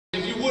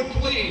If you would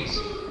please,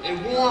 a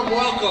warm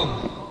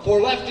welcome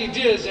for Lefty,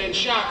 Dizz, and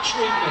Shock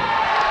Treatment.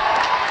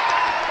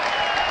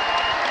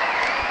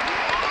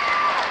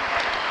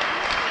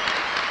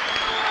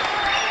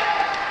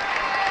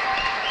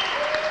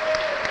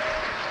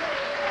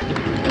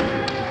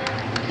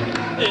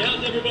 Hey,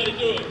 how's everybody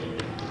doing?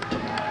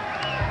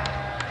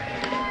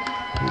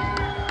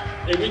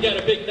 Hey, we got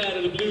a big night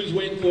of the blues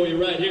waiting for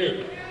you right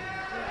here.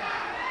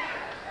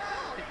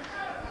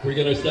 We're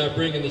going to start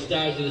bringing the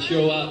stars of the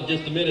show out in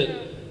just a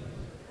minute.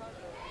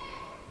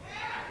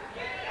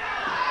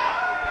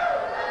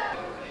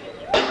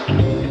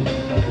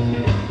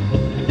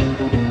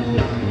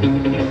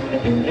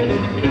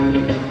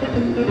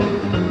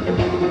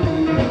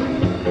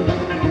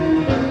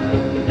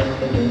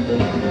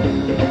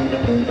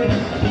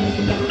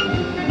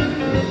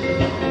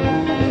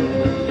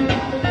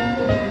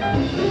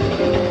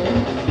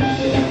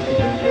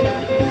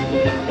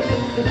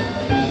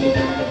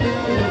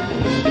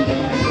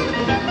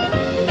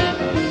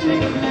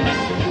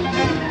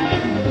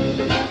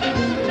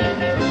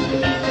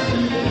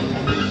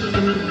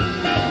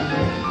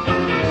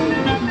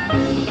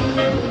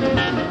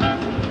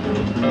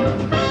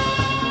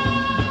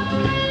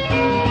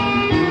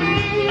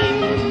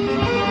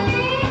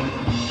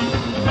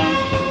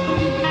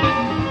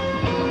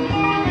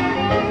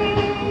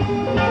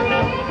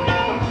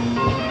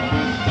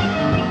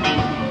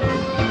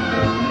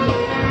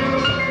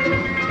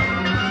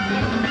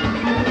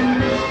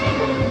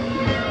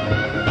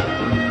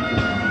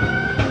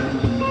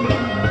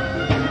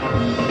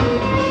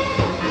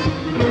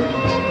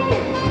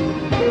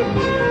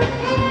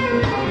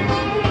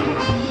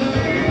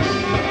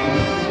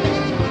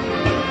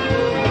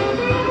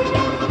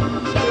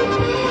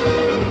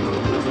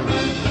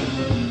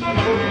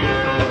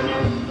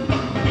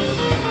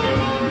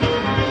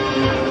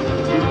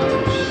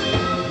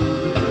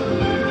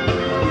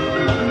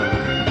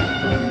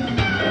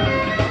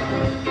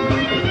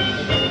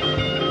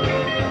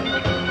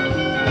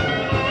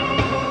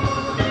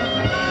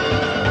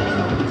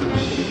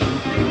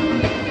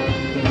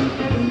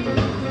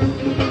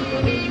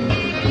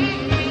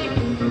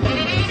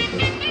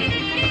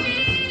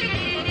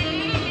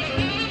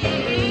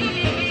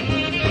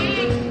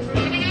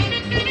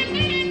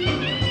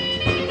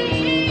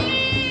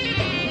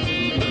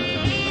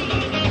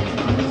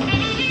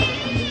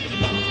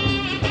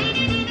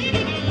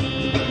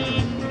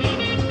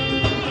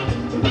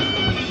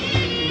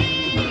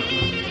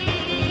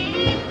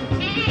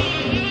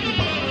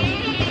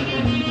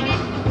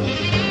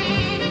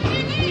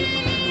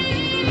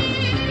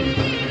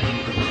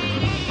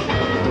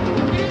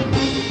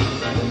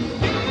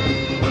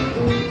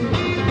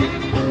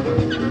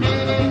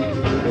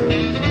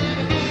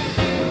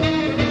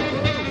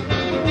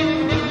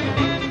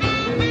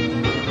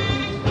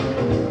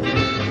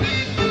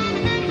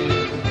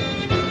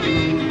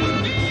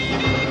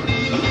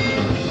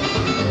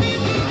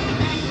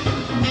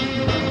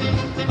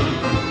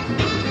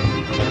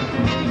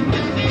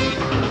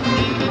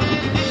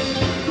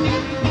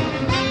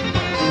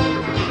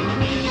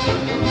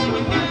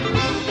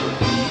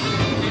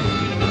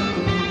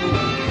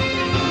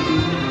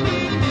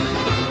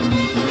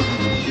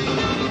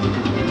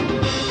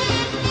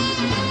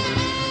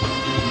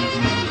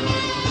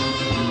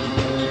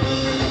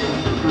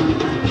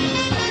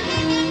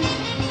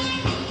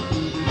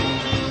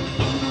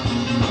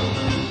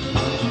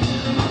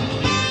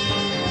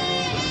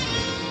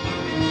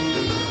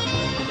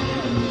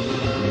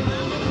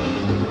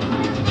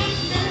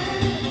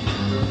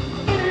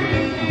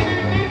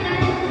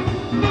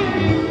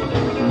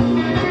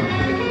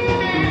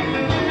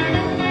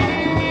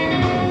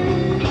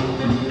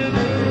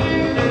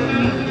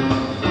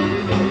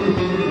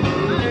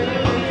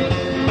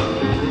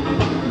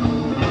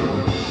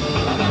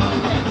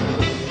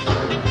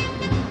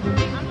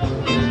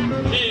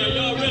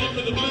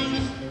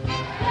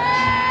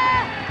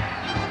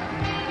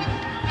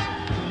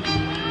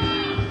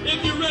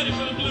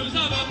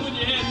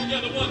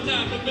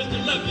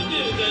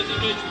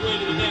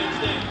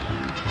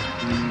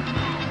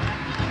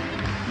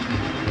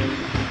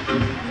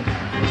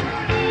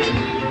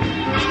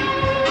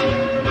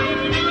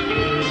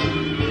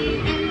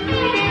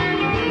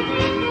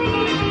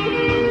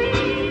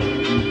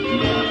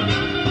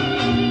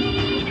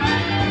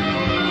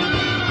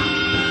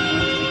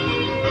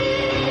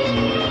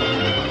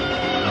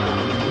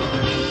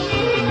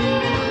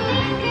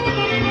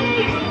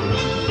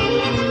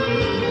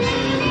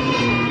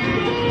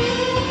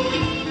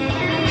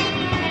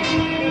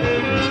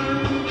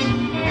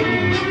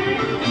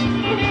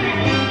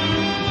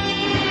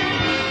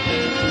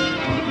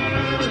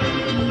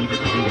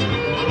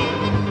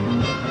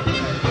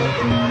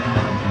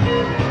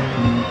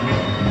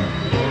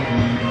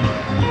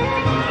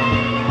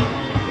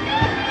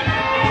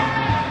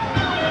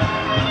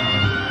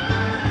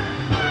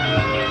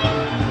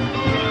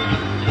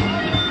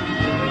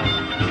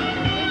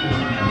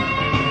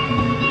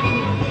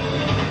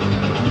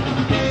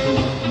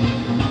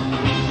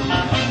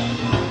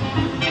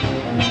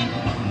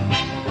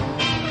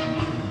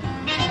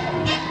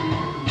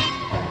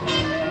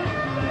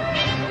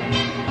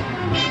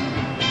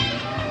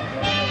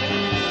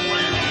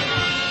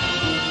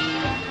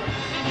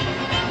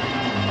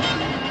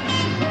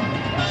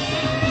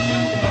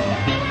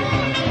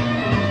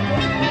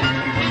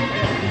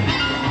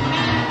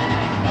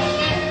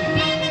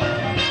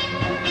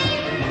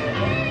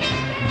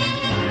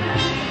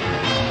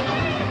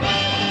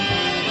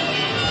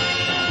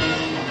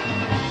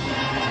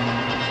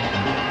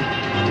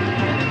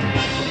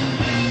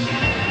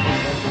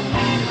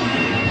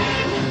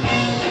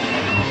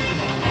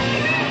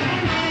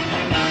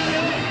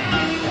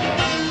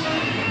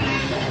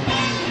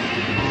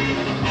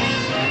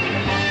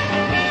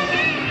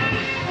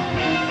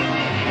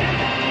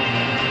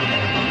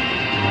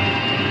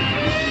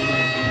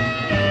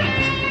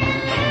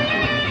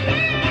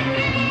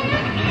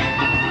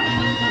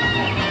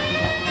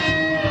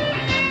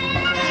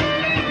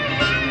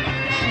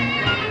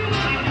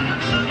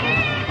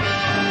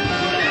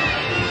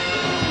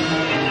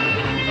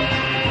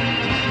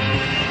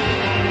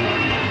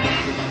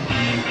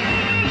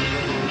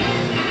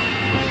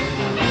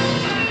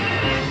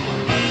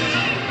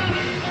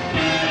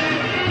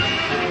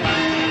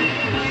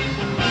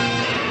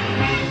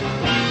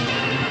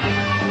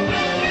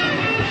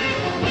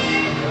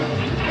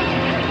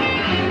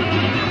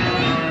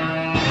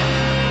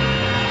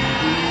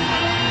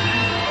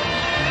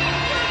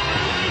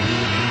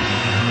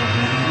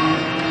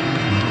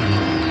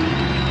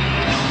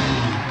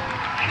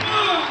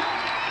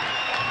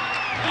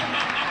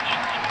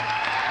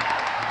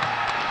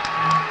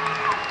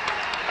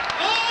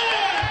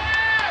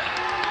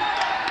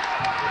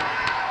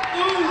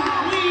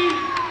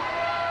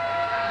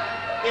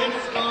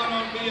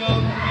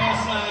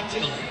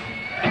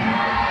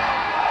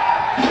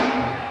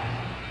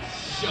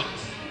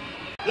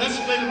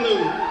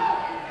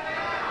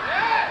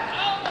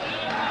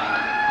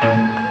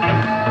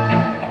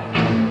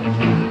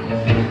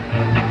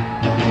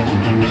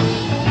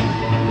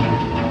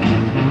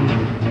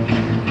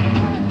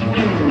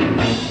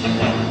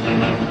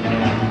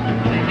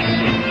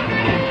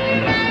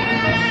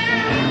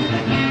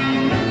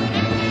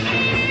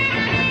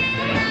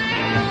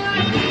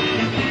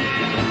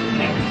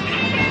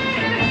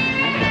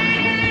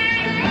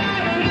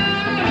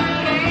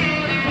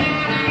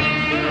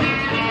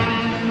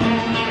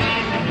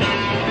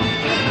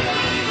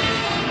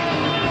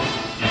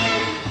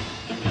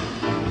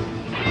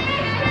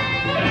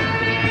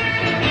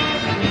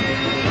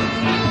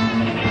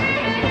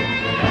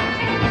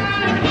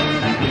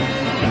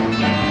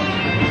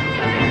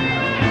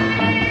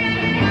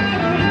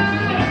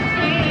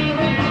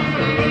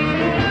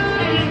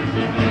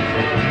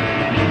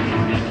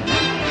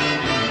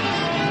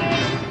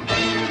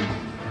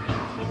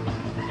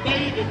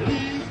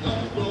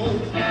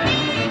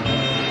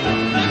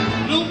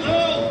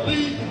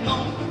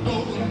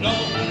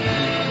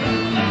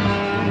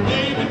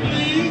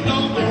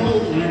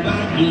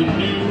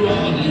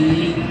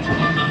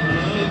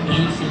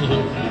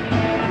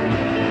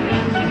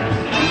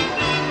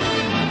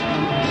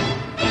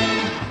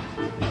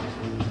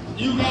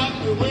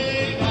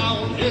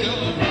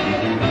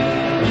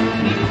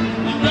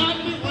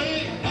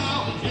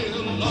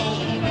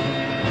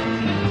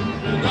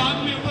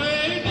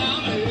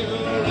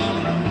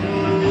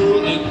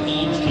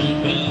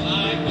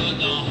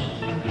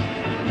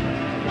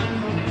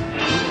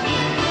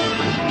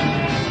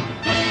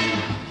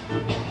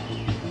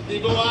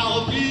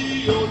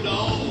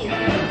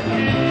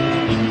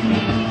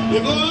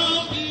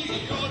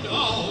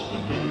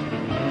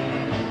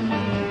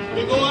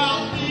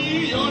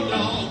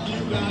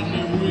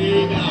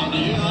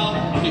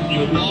 if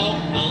you walk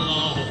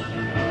along.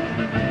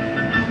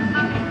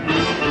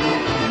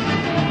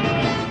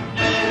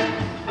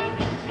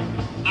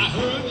 I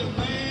heard the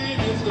man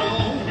is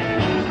gone.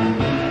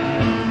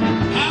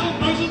 How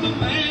much of the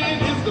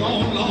man is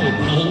gone, Lord,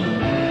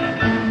 Lord.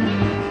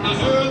 I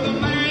heard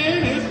the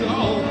man is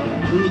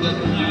gone through the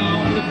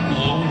cloud of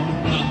fall,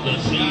 not the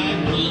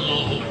shine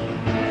below.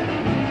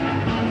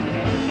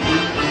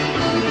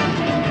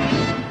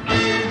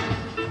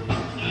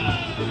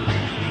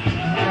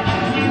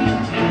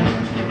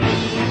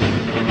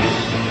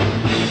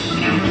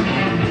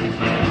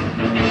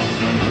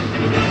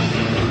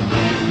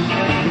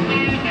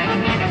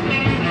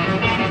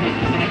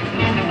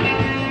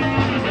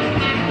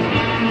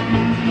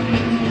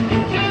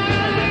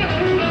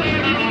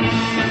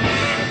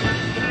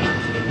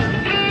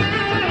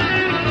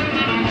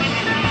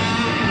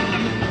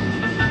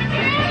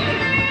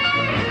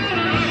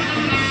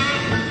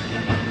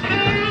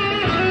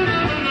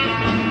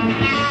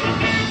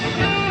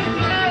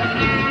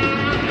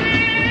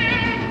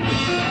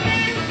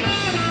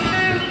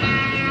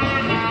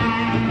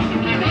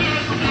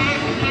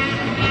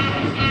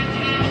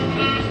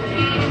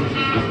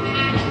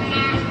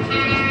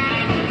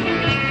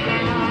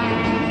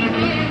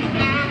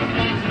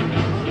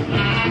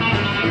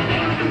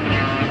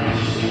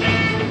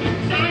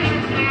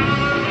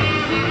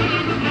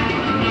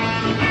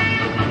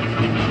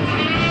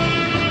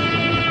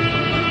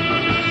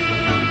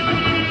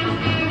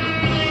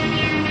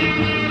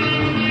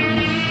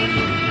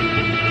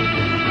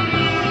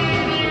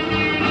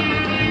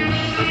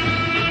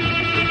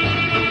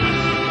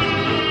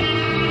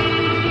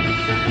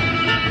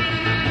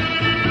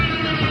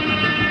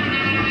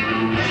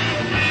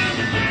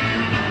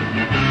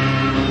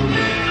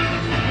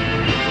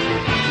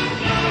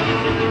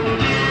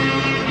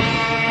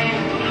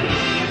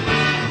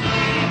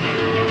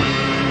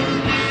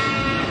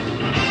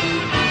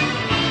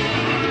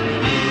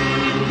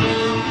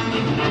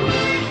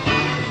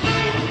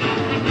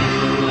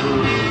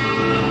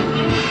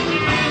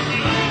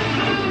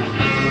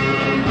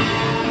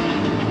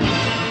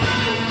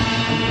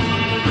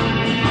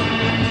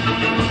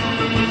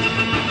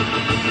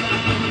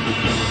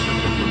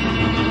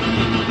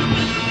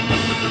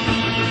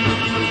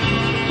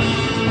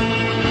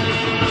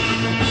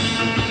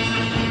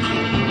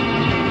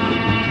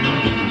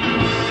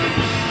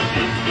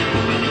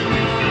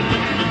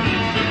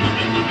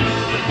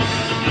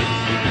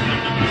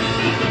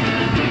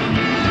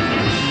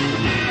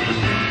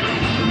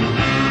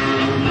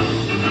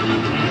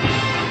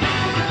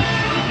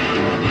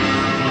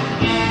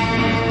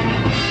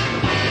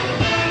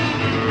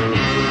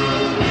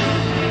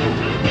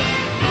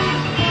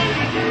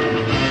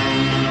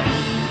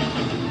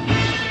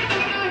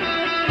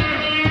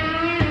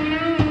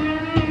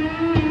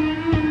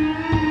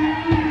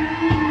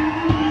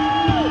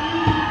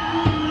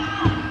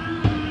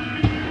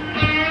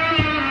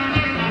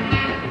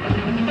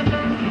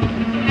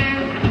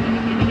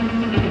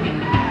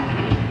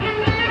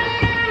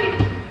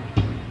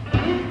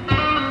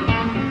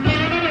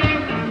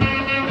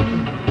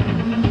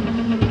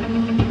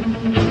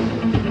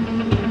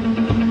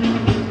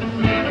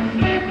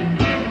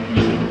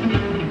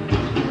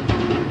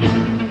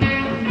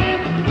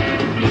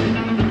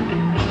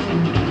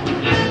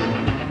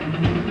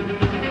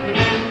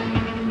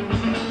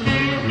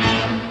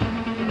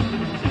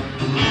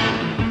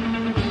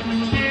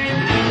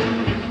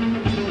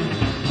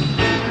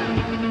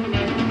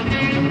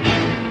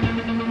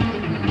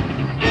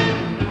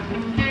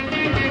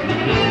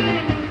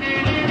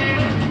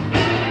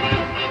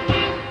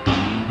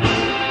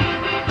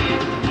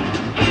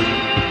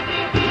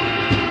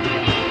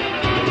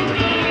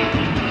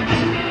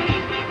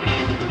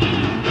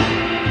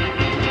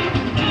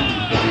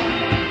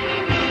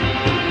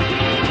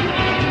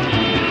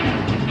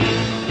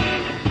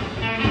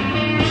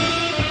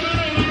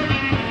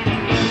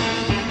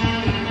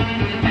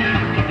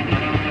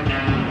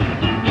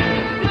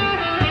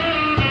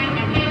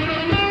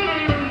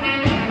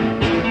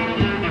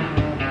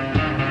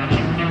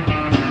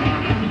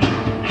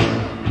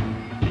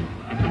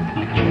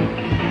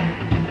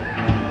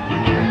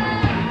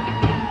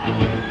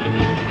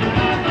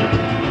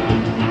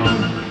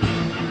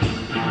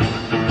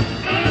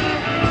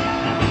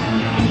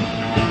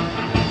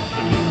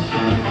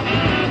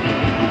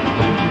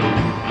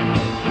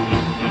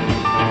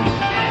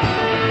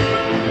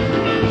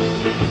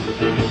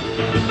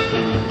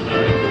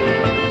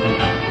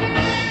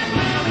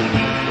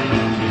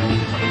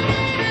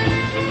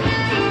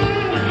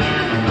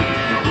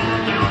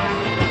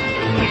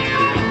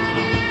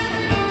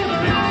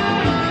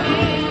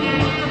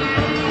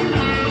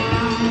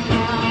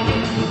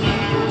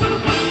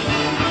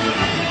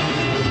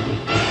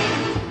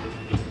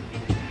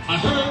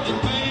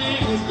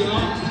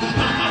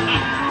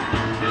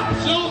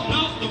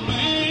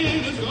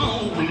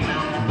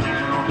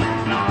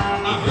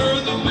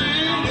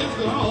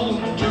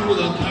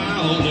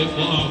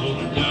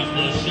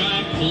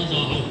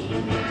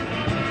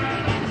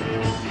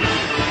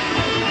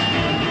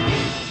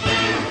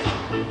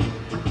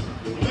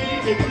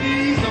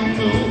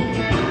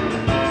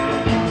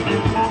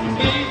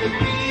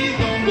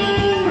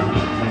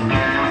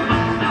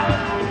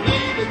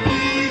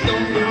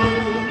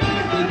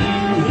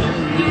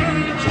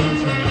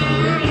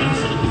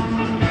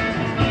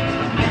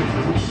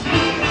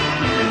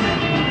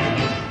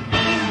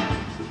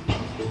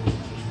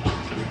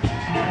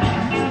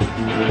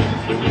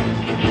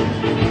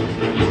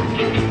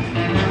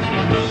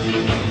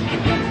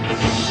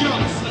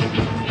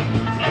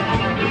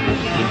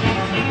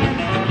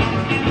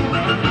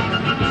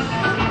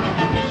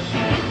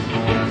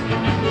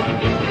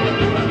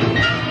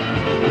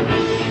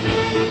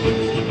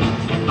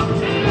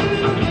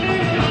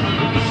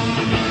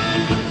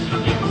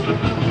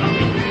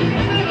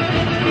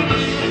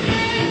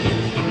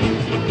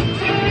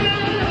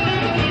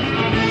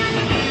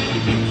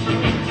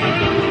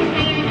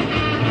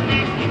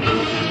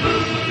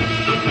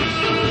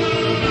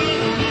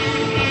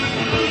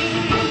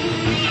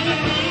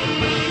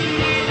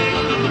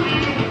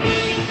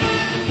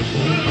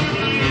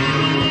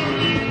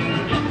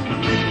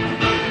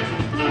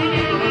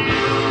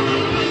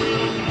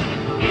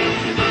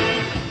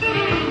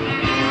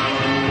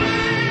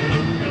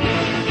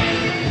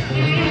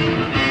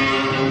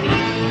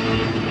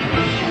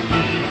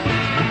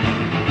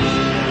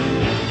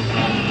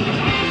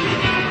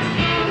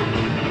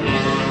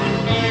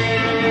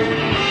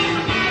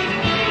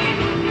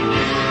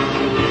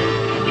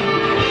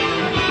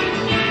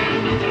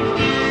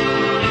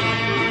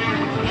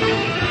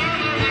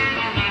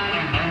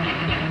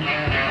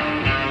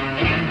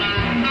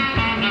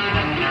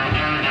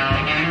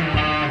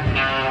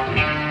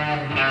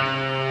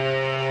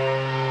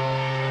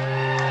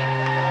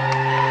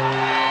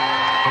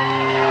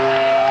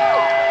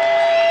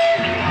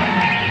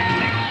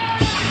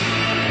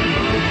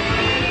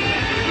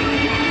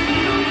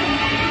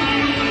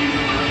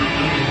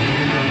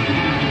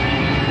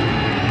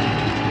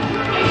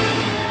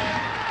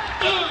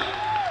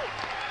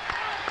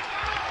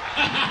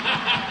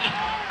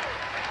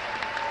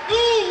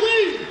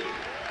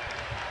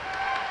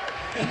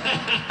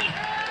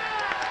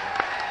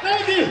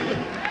 Thank you.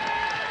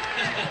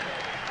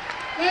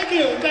 Thank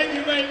you. Thank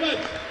you very much.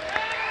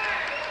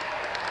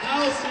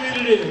 How sweet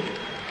it is.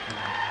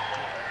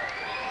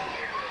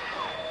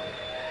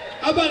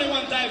 How about it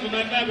one time for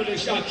my family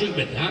shot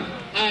treatment, huh?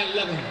 I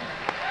love them.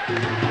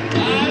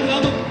 I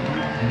love them.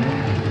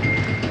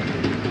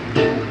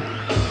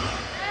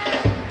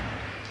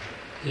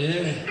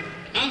 Yeah.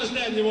 I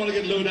understand you want to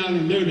get low down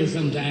and dirty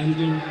sometimes,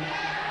 do you?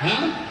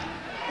 Huh?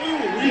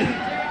 Oh,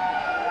 really?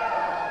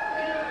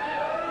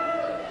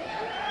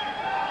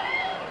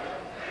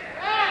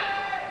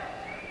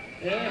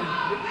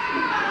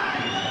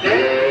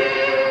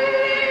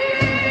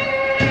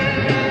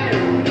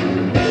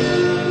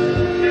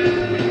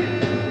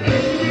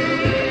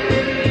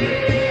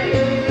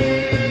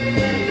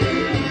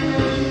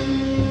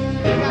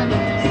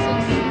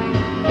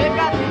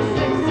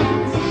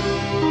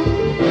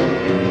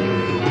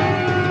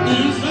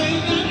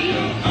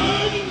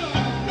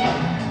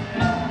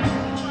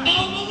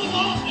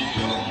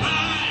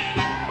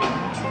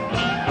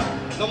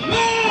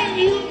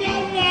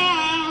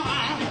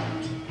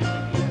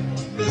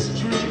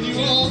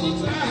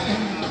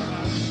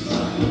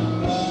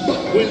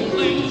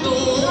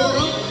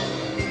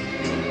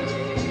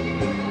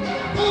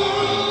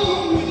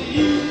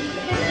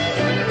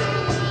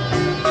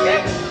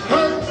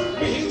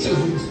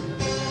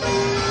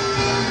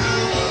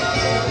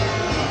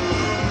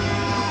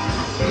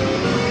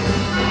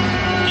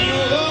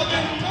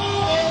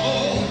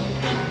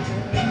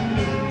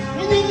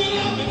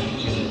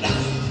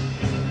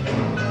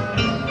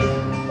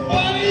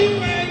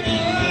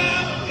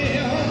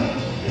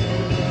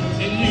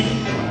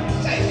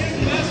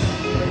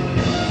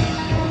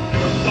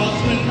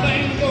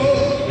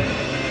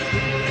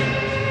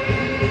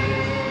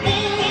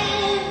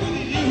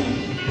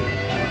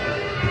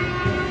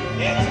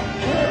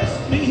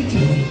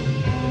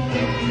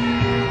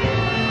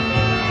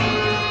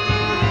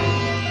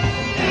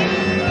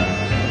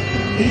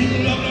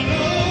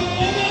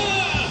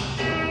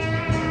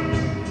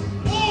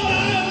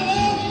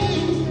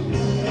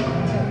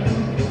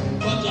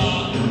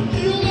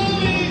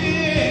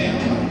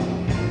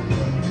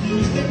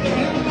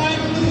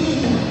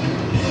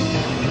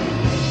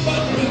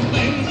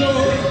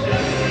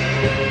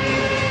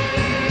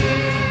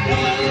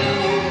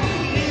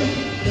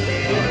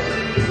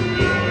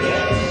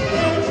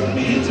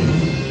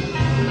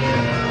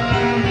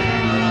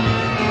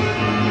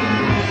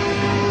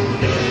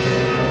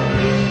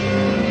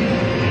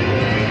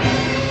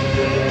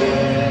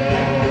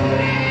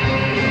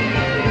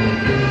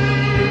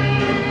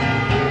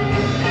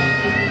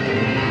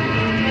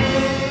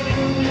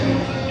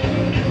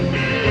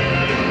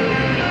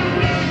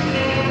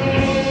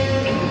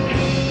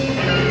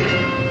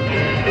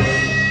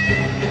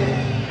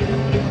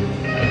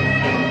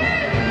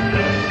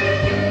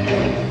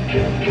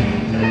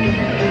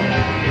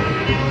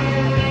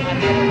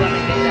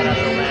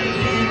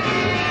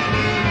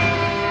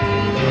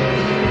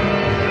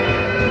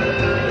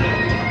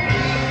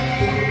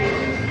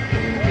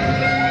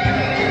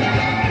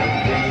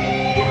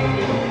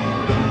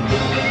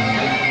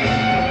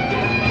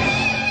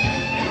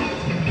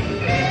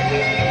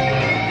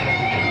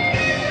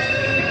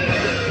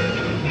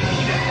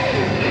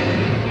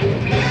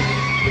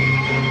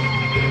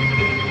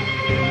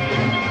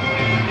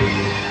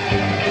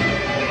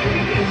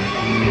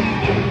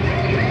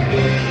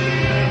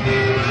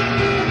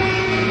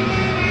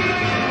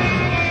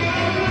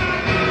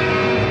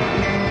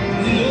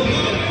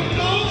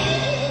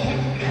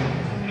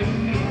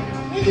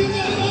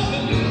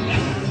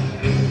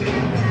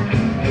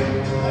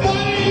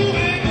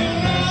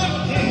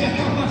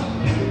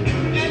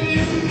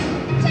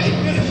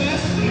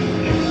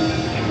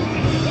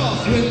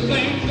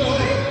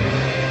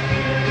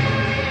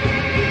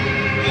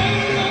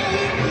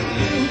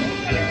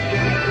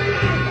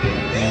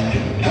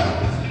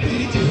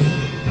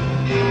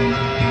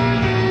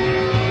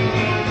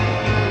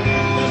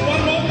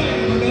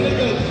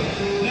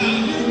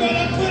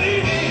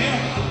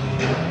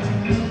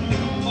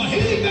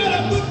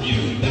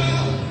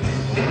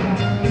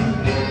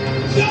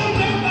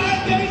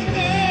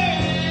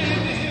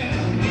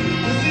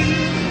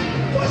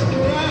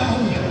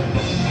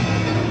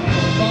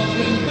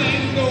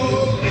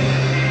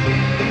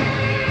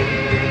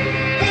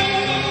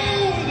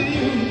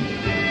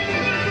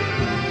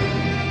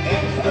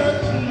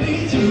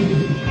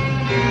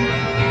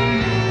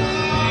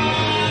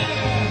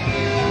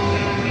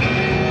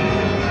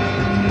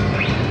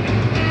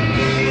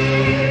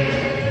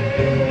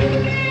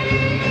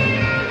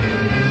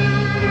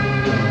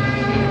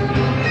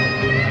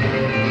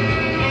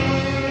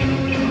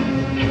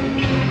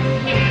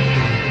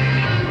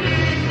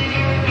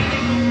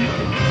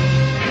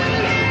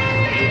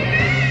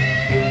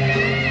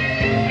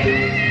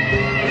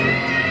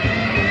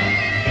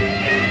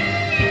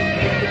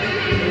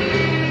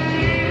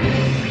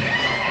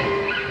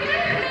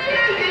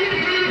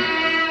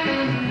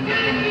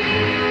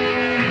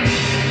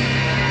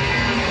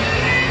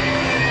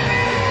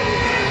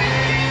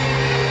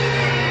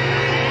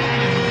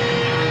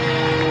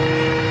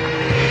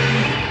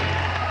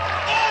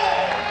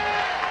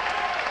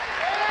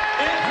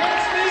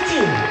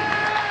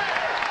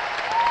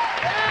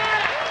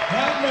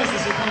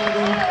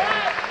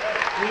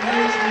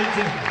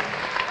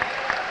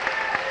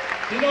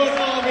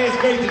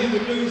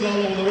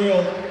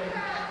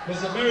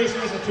 It's a very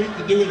special treat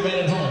to do it right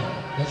at home.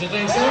 Don't you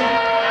think so? All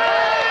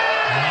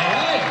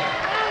right.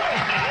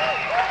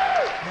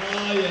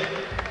 Oh, yeah.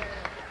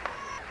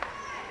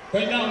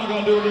 Right now we're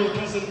going to do a little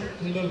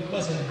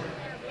cussing,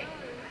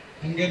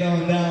 and get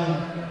on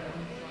down.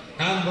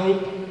 I'm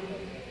broke,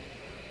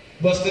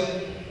 busted.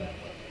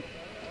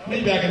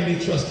 Maybe I can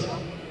be trusted.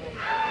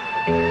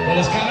 But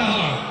it's kind of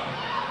hard.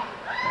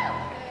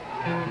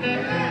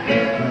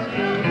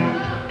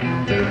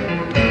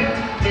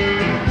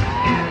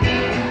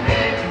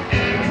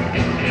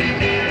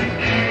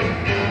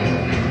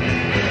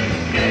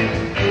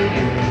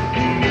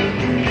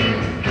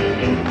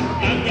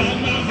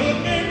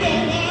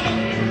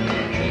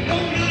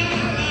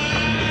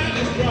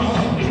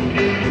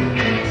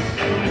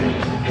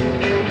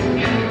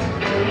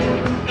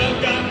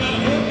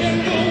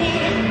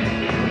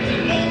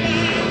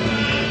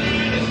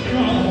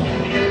 Strong.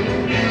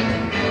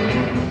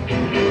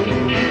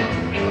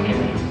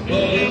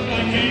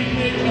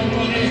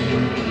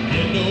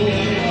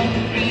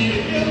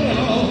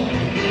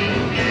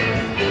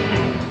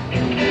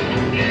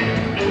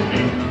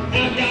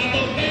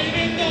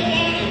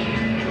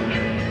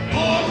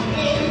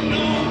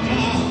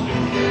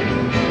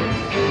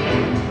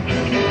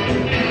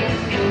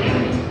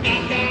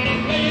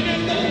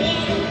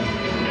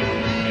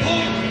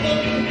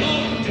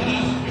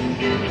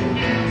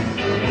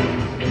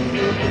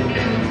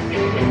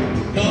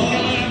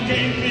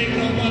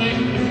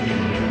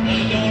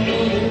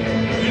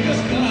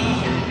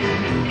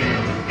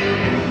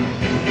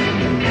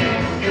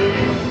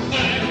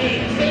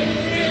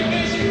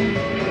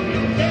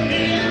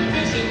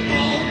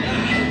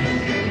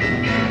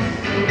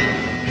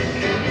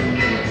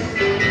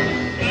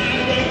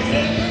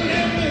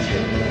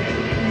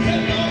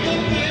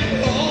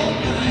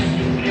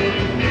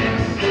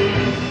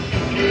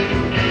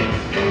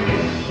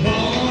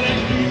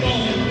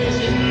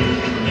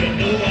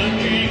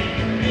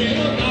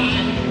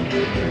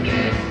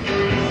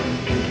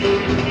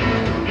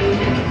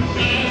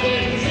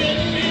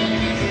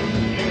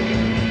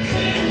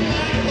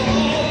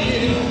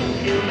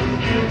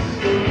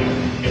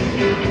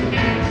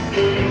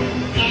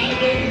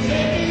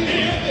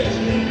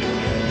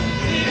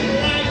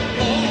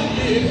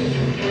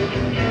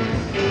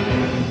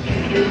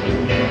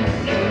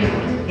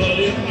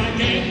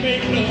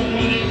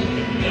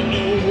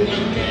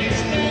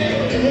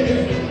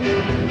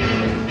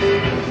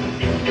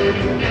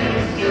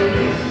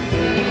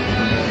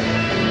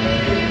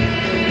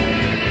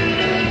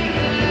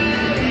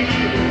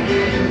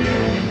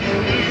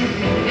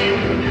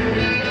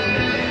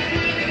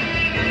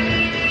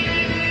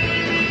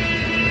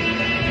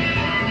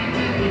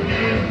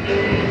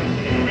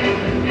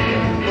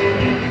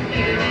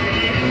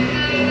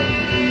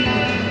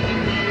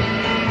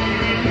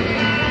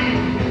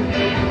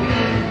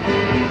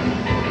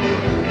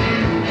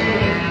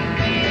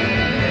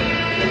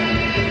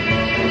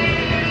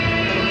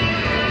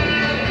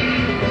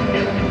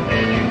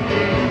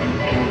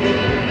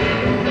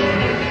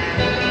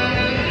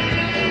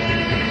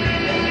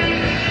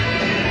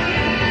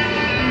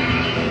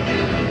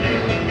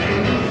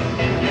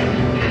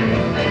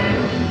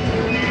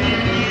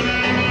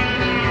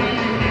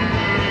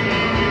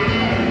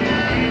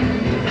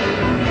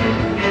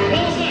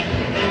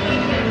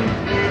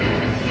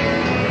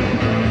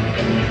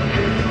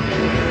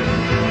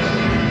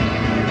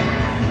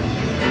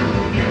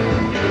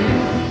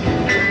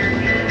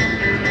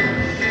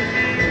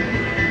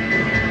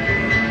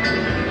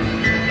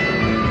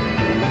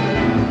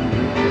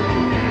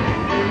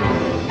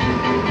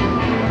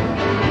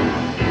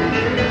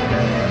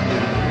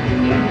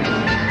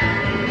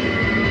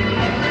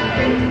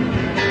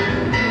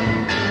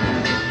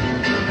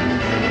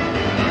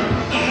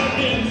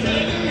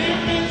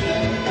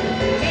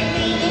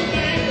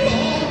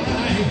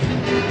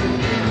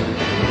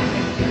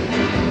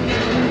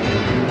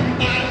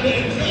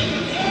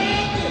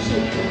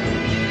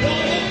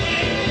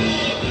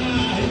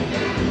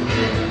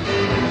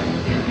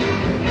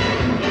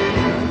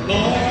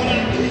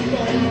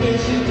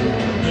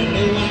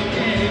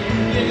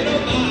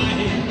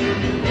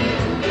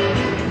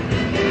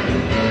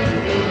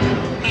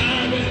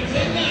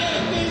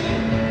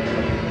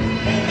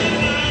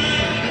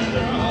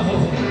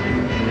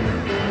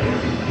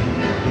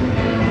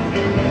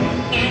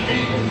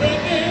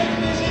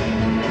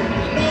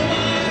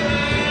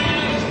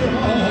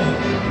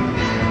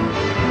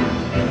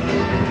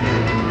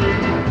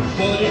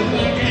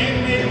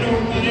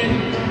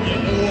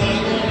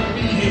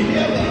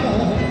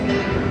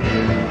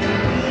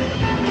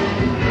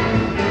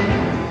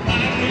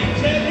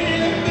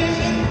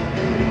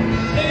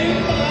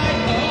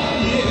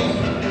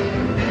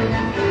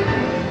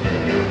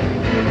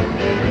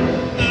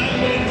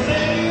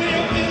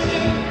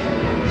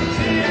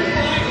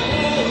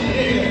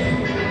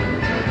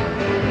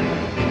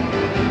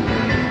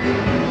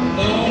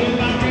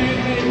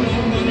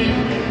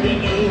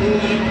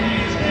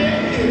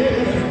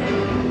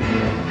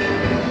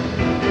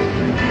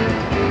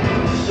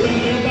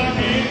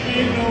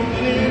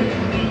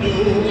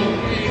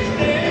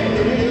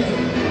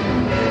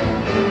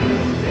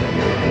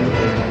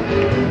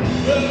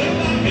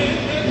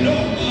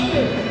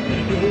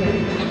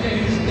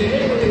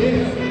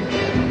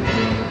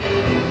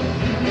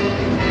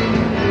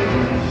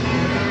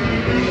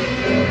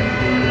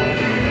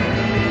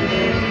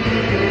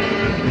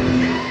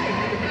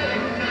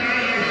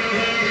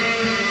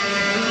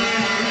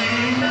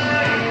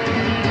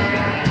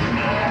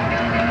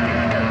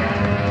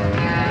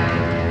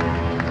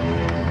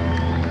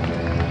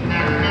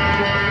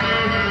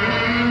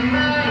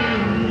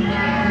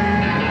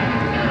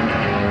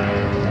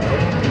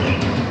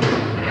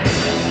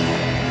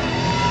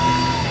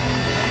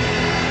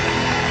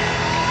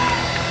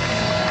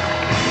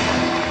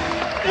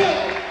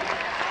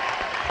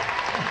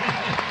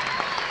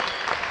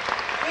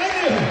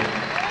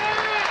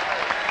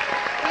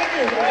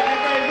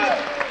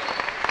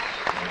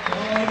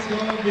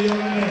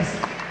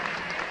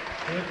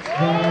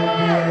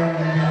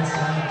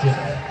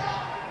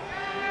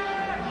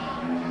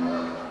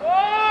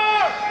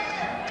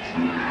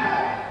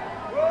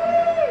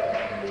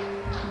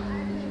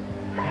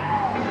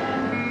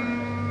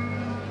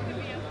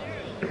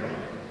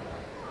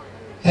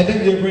 I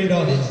think you're a great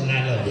audience and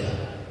I love you.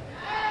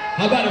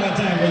 How about it one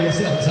time for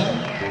yourselves, huh?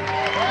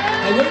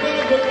 And we're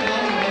gonna go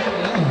down and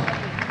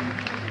down.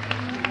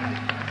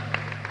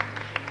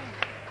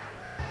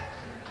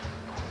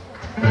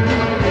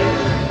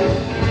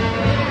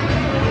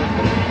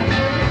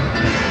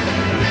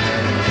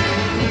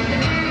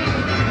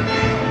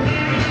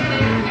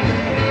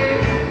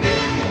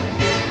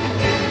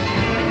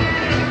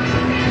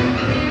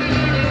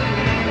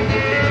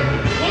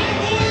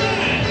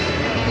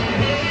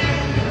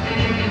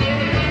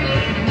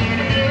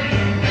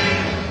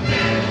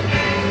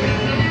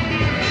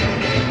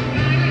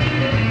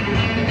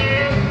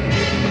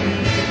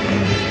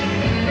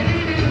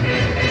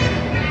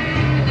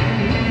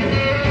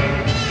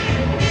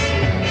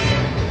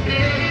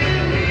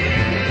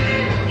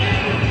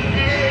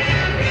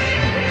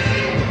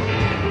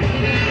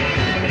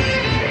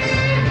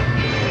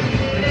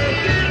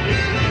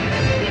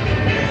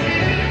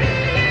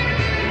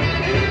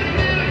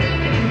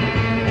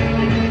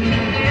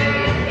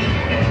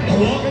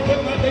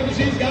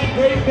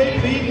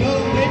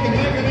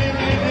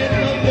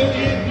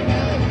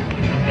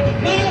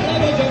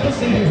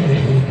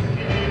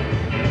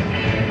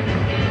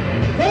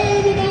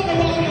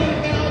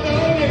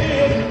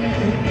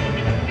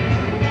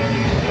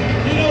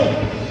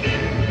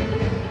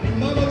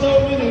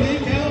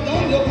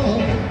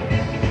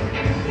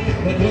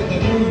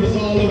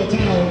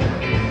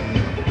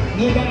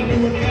 Nobody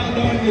knew what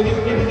Caledonia was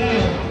putting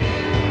down.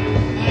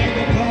 I ain't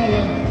gonna call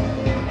them.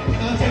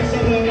 I'll say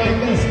something like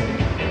this.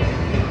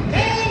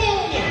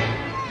 Caledonia!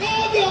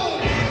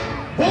 Caledonia!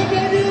 What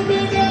have you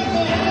been done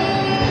for?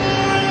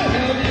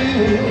 Have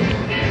you?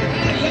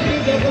 I love you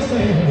just the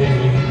same way.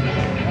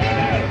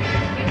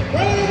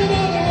 Praise the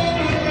Lord,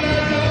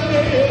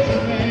 Caledonia is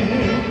a man.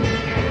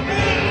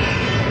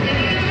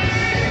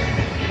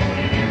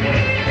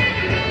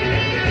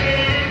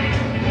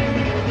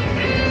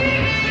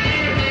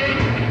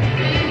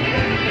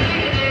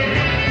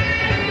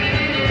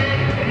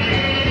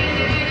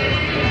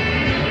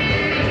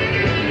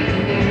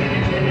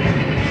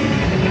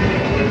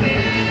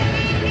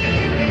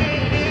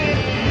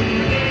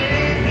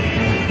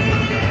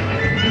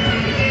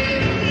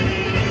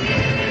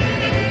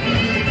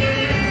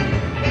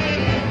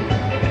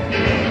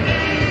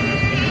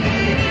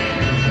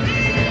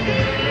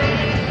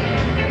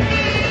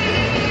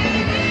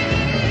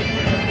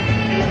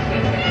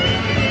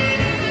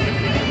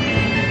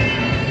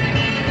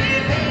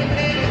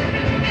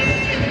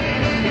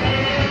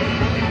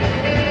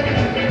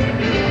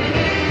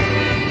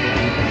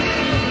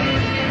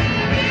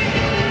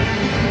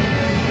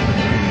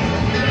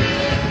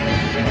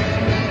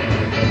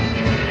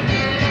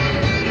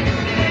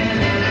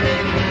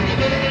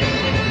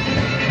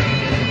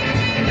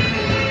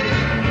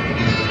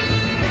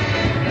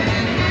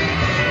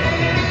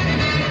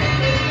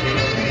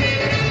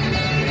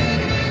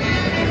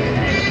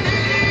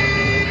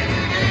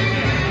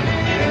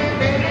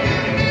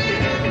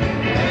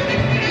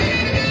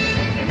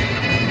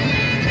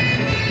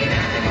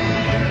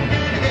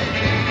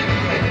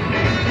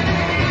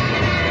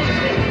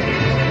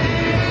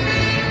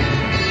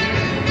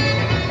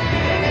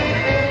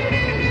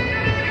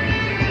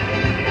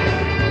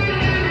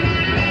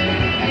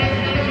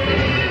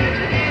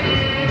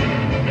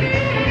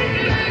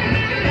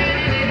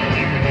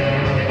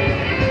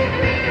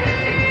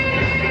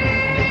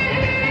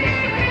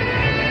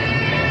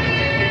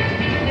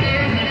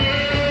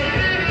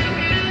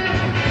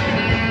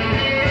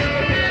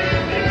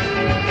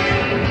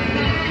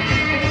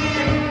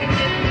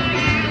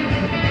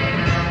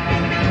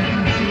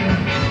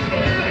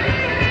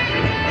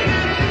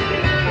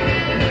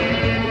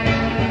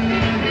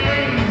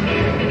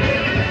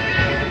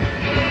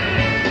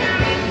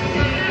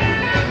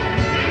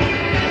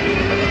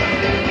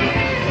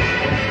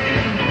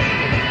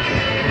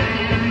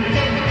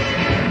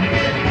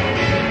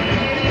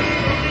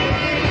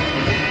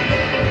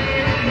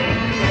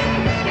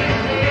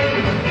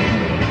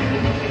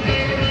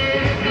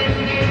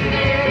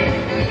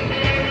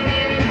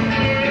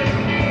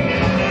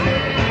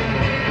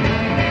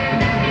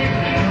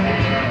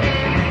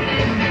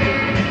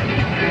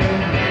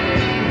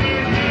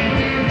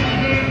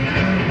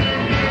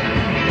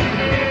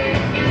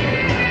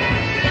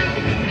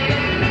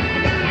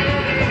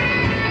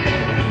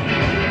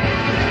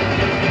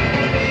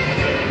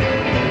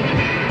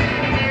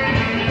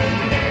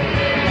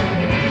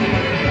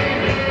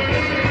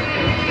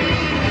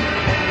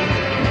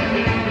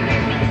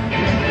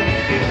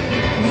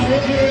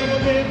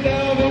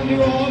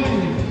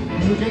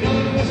 You can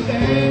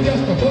understand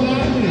just what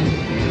I mean.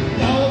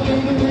 Down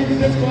through the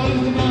weeks, it's quite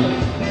the night.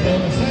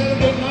 On a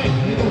Saturday night,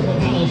 you go from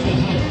house to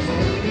house.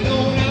 You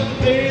know,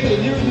 nowadays, the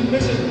music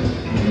mission,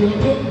 you a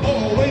good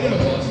or a waiter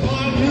or a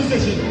smart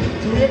musician.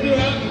 So if you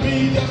have to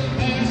be just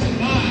passing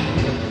by,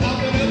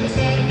 stopping at the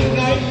Saturday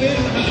night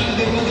midnight,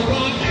 there was a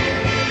rocket.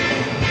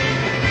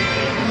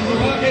 There was a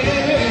rocket.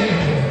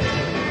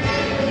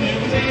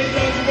 Everything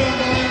just felt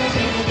like a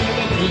single bit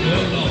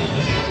of love.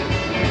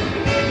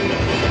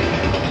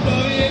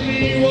 Buddy and me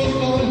was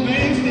on his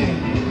main stem,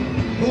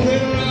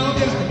 moving around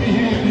just to be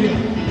here.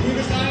 We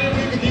decided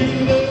we could use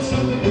a little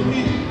something to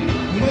eat.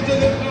 We went to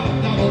the top,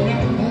 down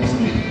around on the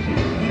street.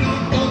 We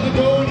knocked on the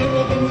door and it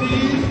opened with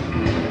ease.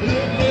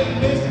 Little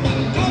miss,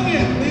 come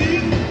in,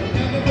 please.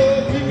 And before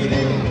we could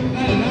even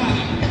bat an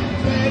eye,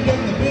 smack in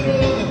the middle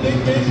of the big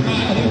fish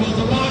ride. It was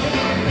a rocket.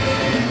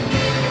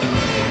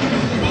 It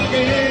was a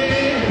rocket.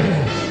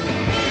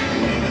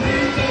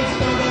 Everything just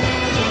started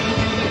out of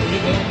the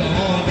big of the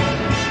horn.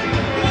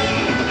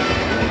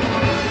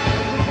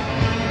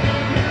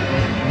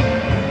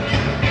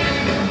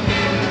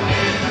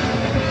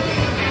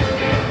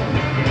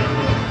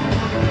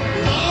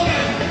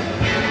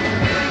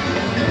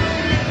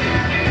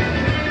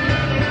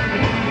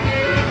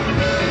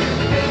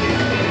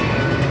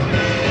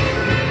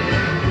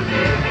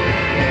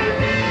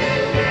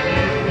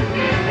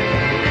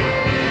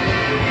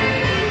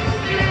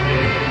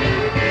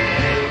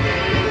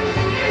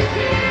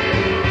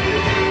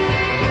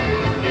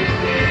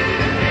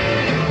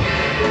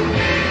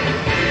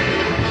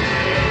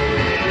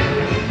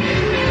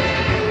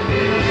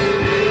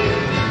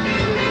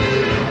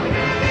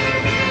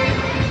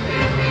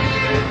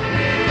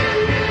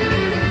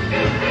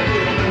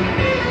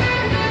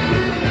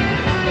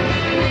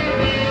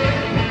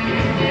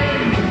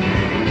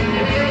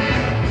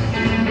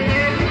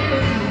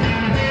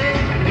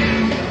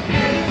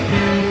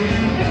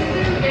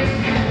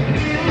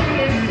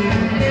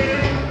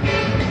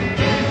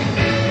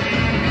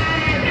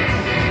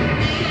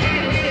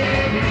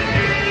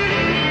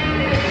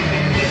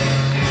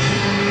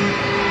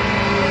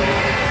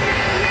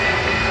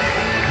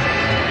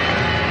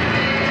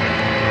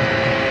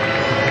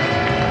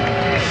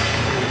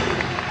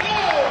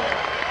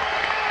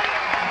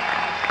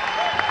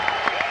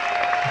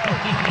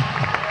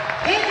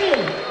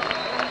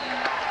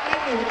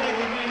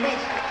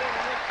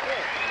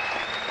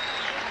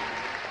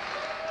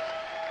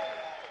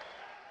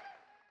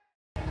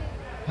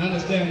 I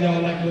understand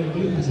y'all like little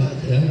blues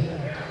out there.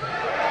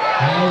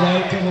 All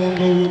right, come on,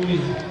 go with me.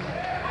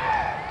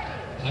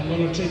 I'm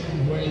gonna take you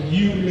where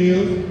you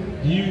live.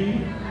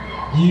 You,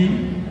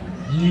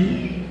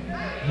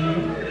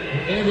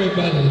 and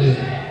everybody live.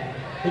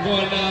 We're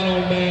going down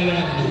on Bad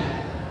Avenue.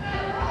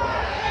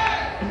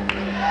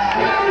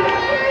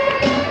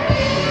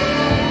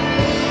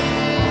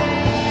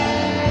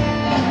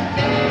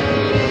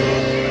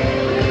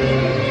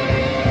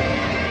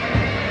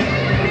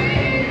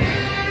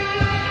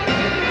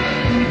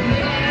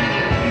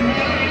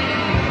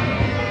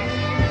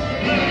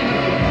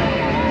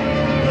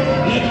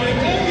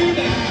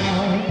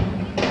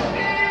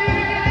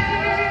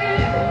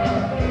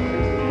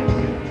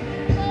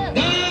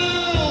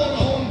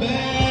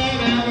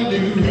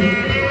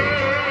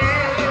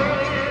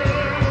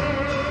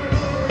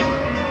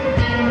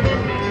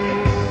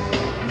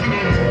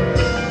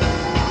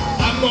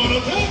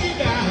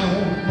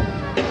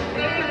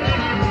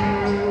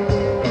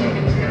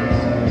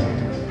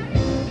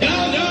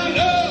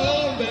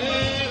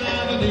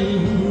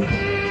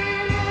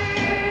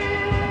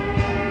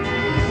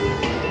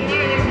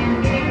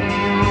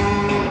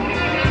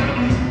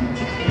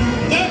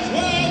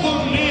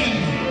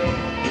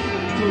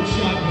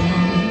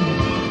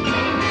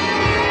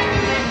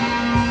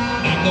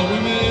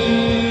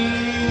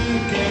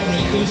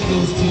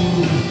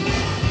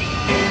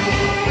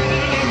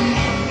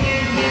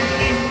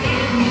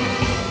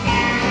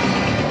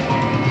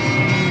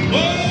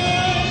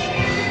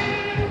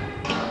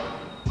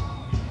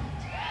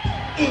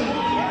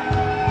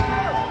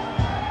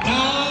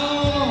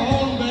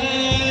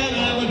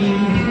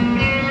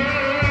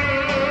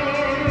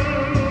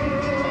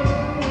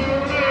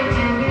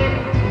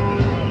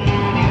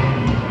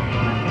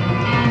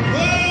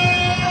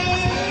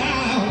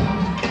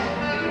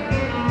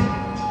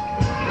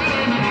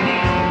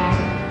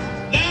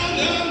 Down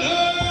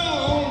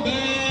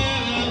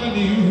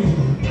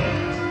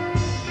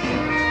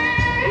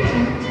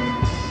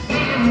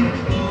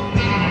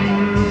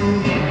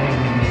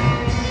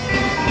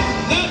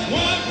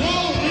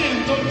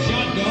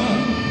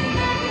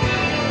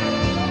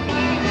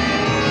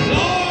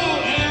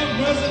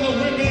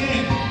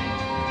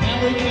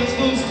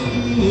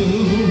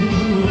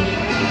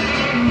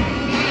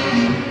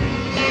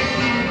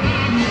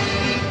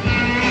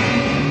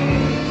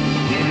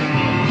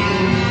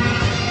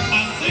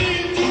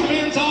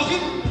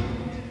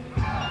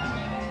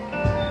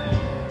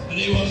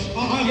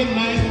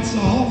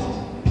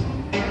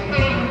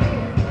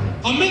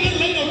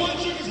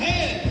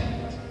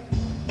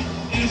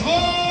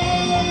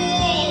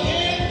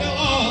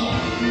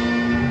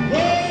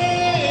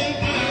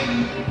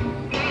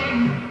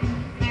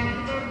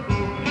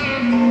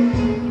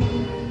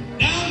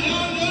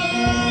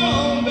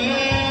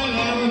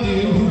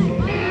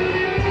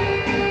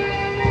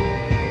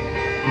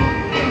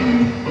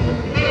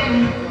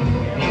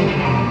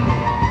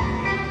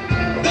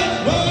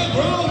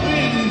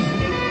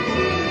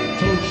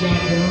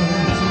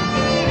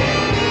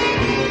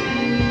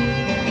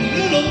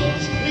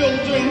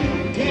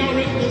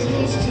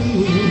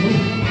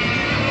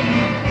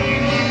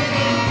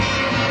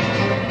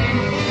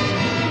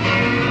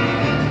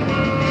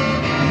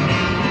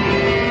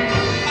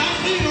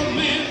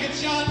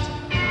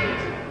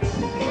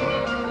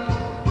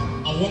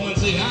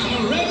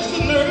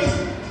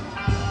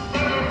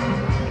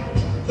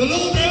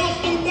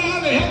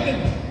help me.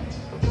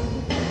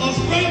 A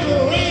stranger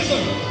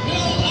razor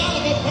fell out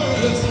of a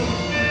purse.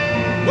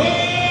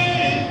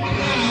 Way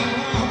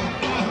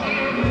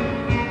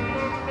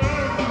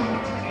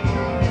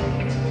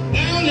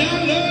down,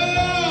 down,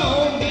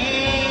 down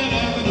that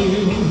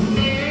avenue.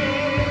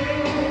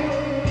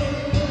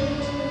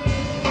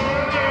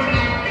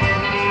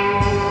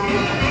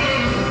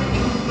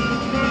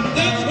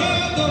 That's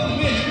where the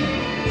men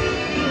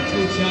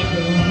took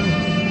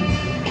shotgun.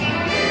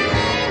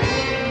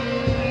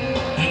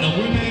 And the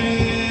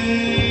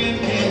women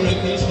carry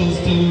pistols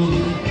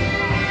too.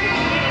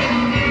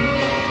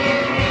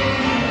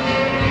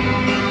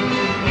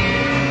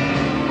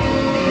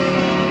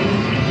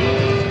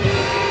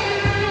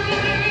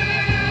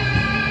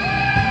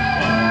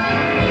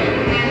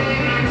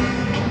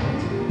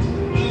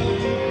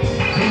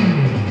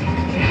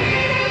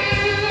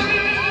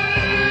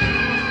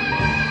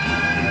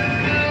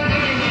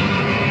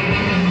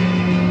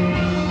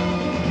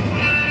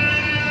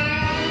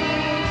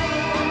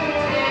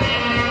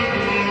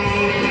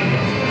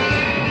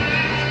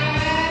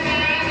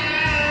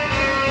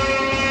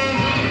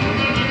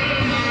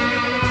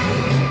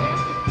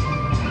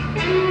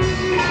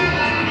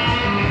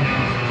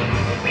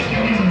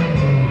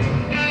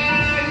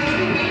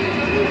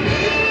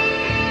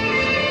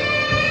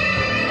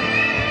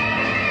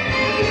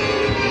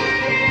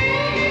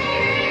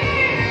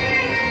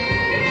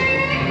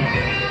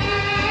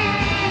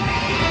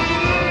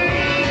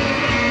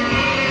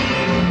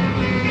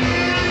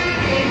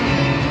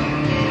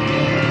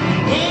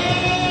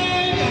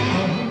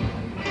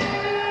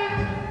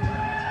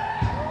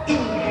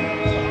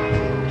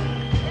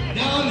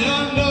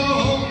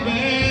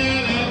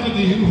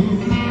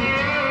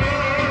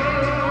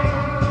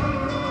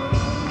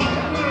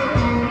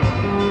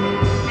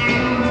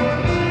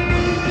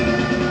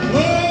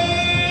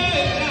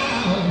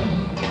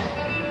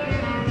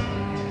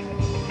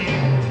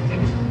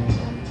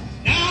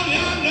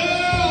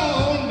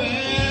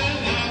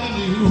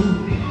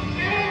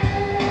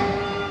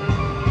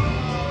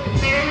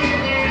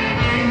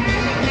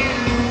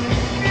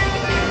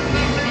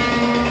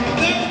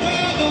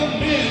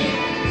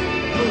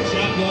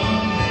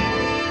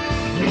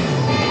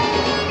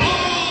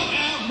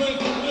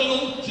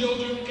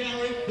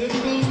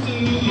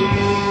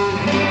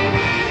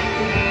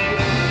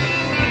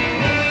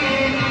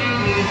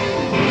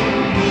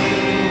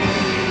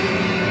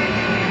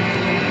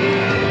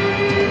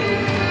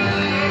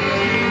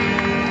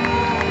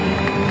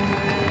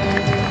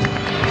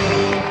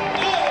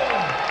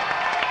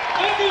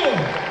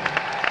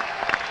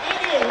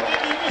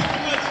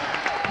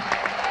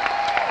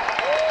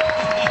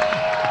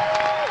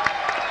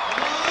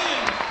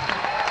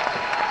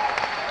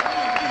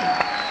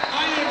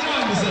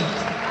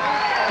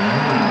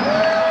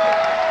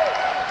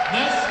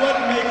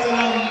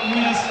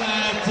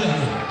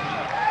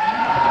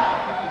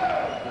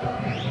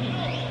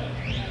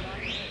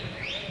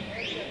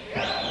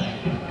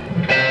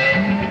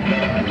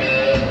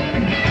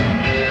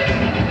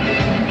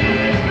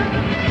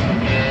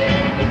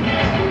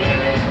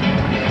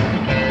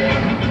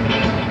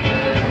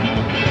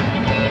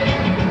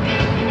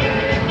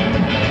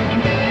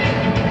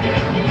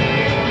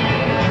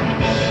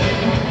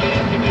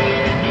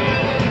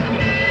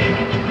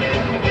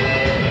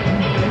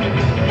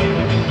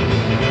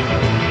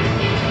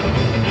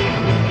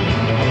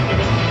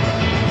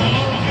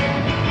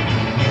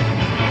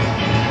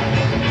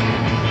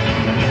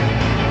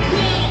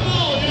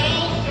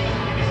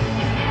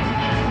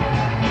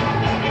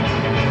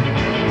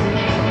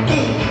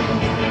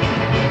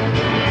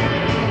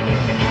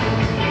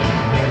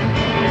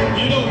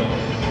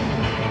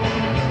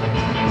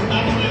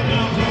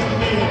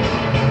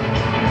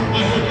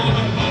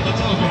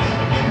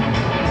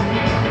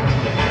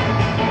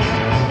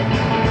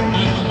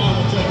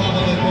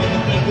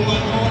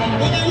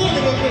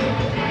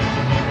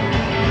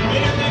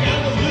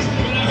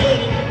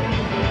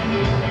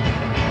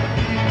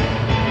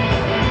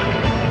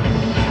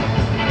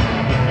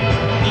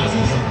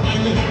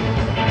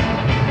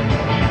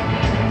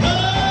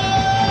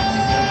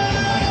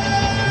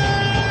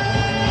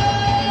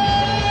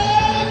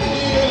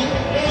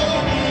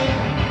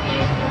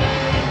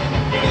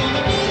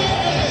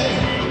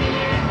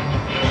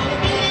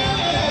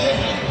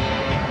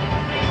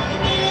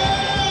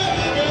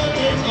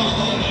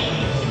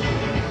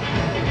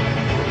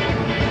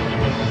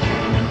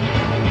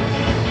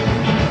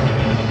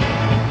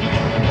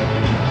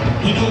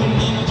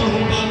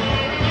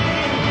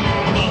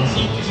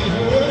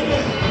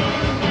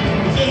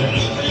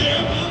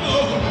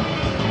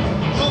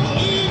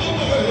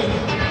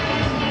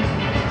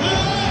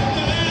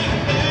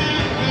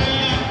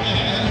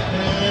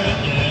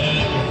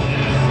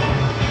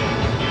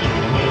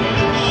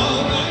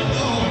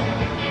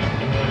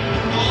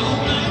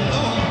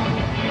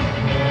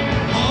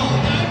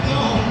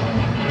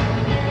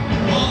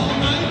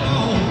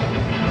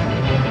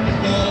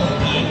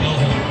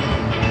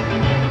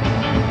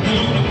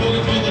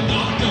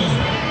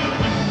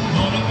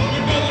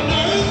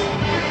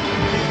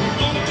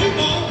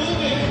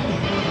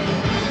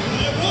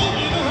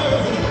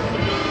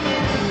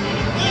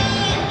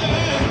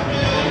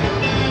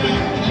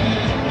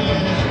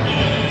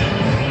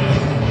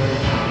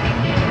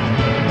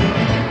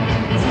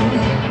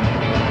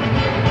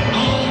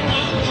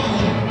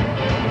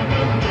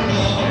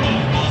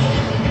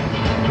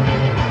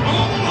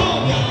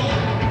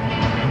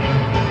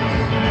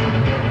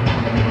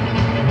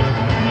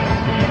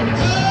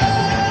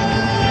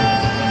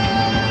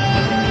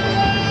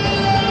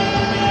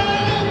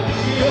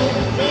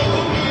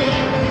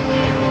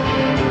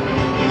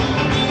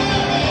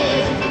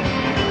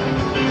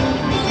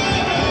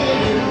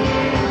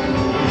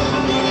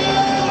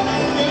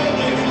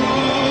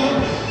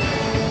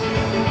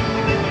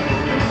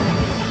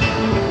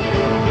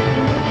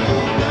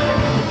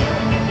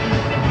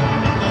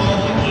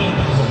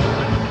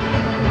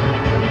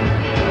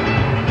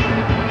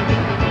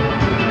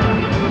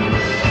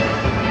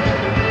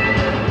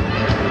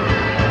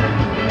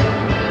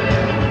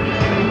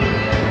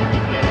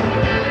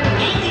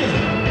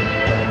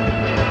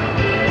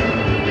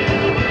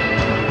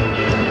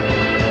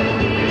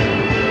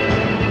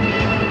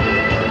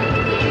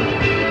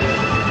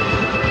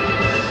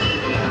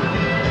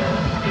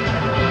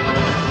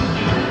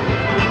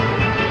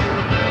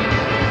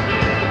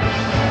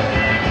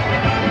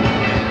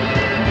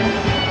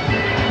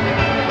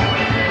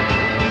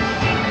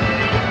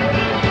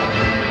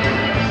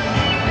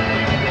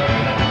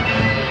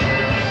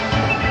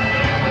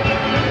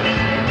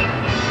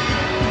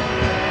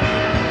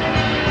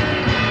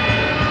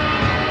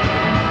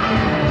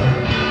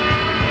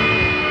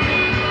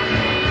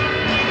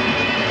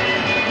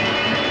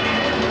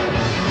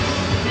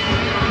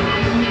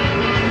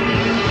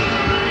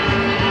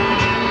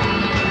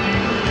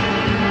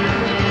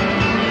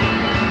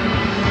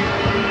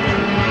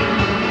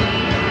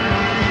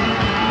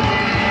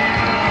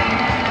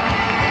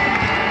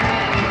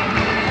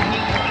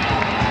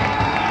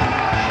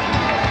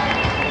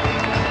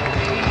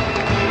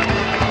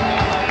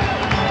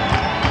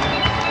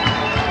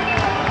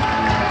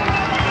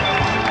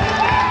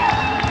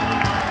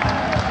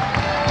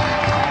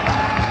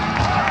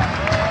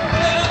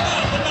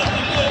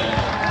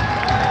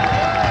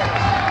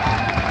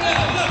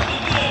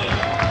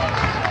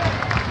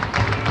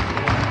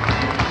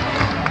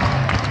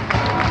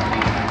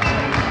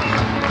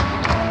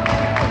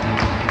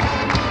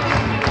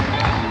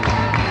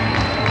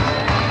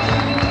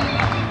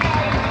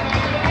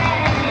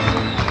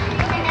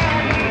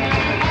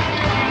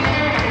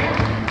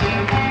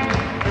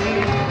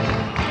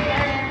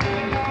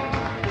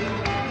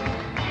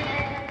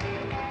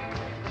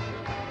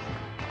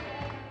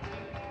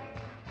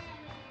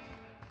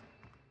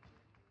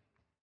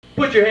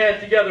 Put your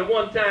hands together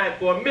one time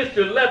for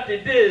Mr. Lefty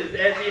Dizz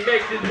as he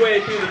makes his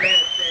way through the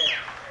bandstand.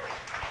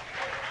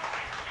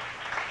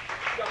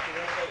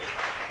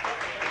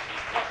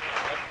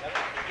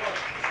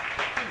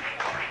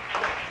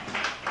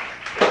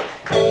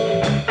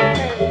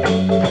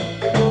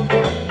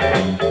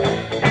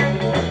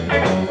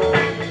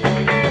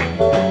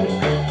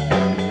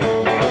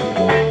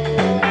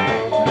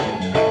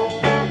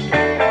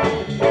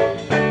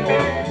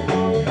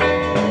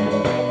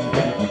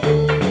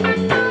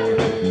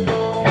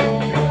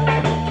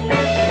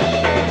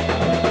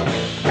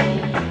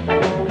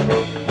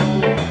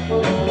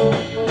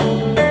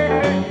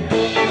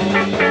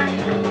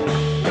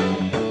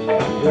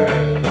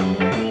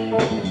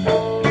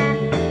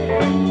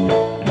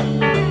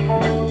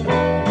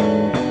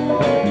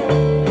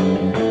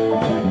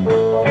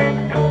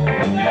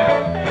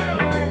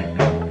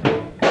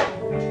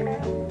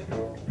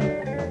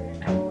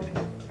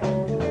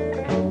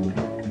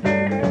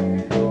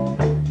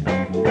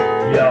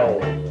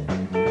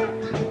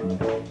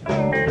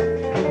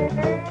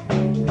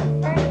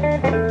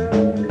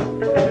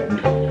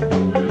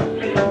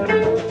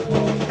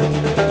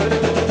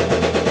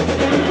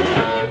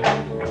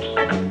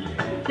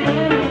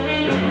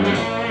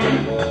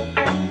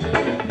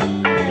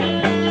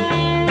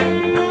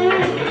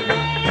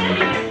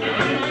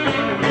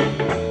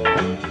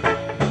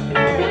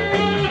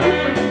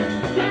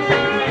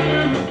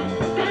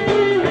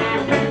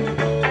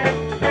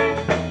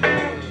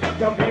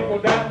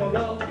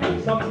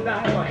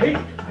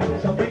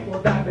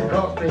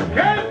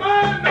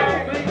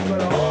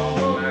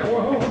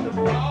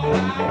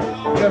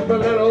 Just a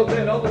little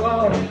bit of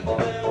love.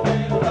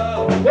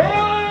 Oh, I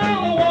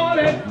want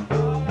it.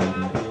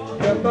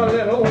 Just a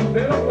little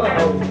bit of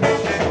love.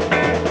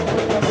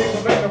 Some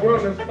people make the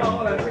world is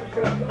small. I think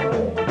that's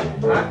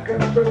all. I can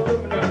trust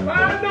them if I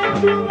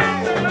don't do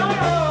nothing at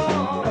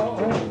all.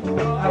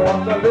 I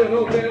want a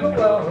little bit of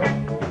love.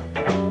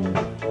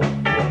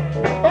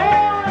 Oh,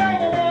 I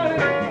want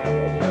it.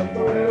 Just a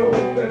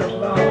little bit of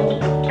love.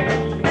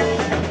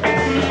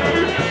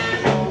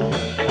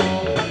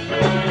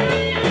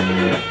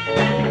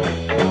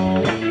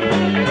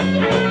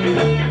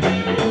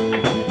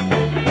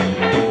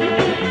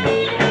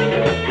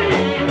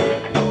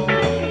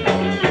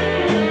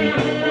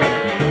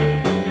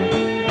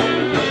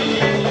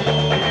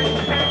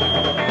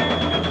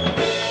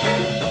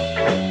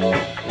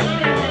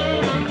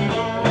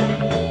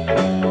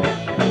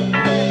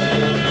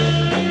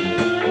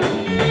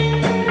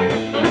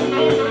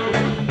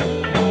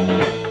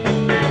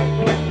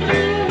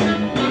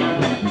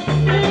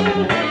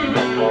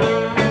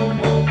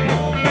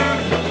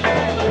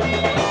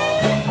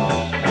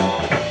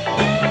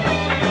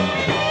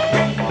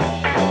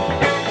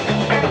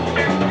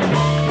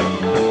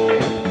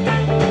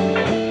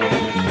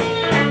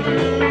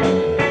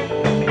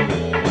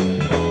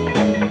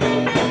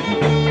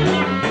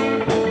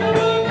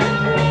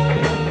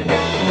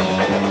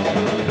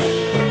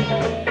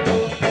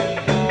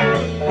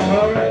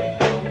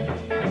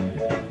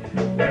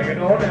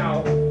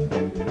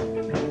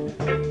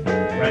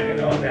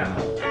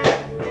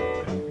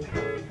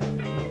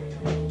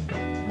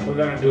 We're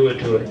going to do it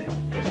to it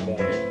this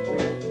morning.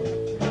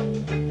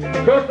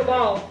 First of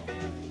all,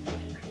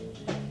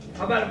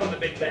 how about them on the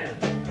big band?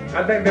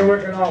 I think they're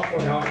working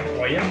awfully hard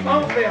for you.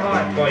 Awfully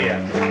hard for you.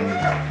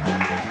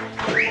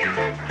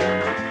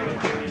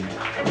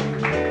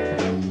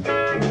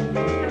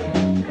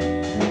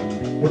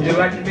 Would you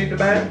like to meet the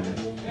band?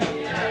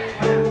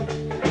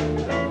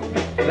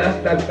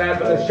 That's that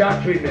fabulous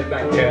shot treatment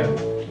back there.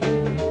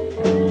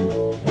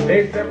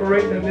 They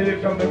separate the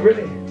nitty from the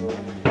gritty.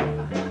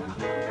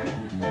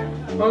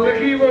 On the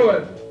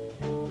keyboard,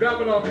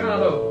 dropping on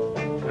Carlo.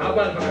 How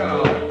about for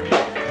Carl?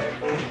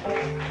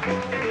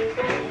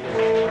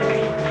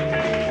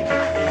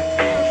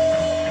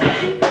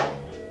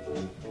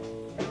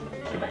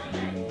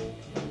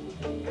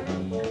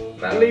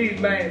 My lead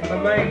man, my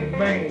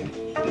main.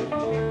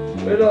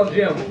 Little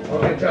Jim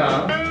on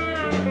guitar.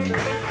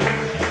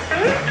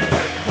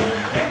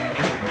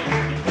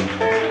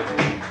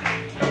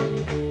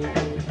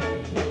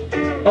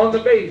 On the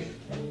bass.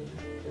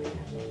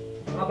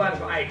 How about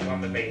if Ike on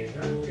the bass?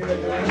 Huh? Give it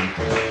to him.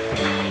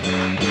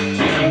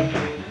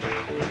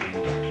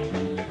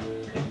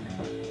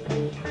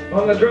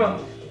 On the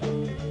drums.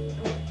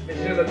 Make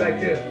sure they're back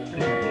here.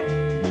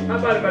 How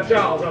about if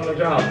Charles on the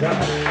drums? Huh?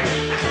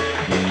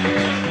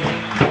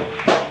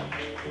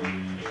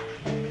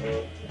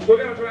 We're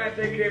going to try and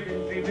take care of you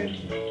this evening.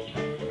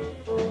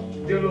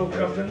 Do a little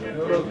cussing and a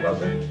little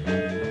fussing.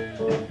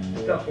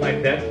 Stuff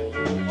like that.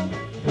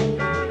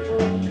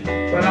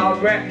 But I'll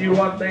grant you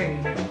one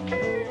thing.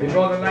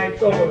 Before the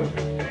night's over,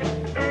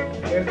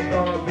 it's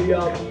gonna be a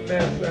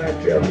mess, I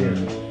tell you.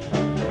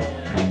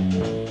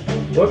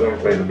 We're gonna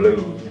play the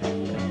blues,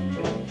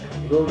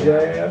 little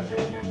jazz,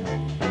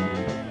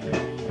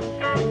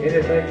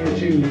 anything you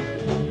choose,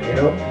 you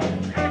know.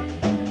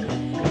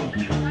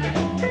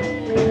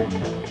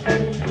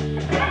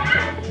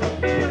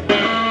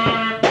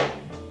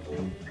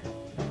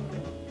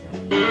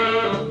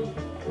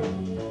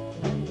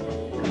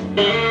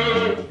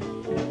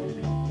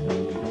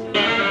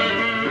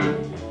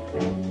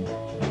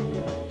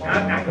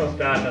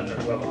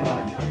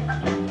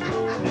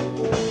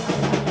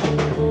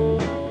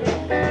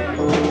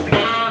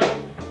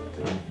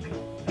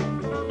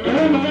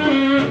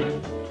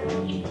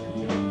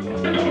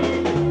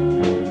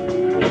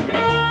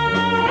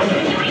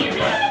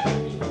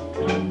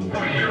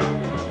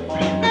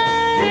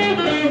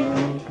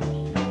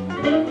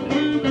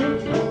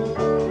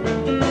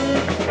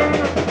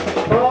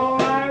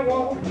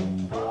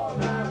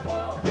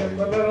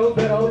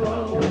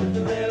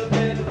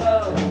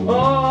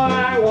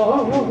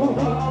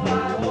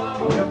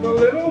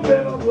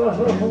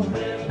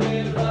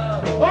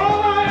 All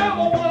I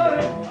ever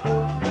wanted,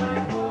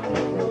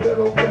 a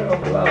little bit of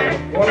love.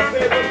 Wanna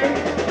say it with me?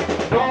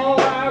 All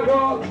I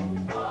want,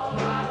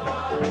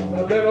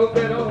 a little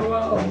bit of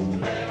love.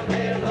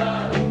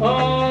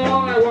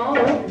 All I want,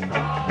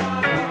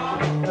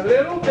 a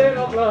little bit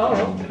of love.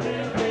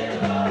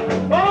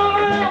 All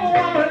I ever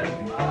wanted,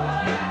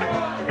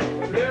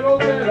 a little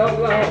bit of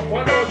love.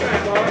 One more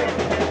time, all right?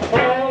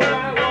 All I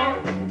want,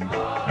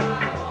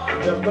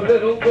 just a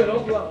little bit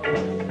of love.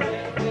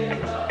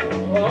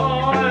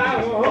 All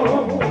I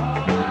want,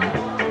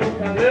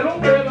 a little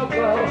bit of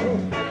love.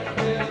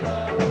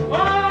 All I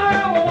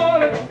ever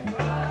wanted.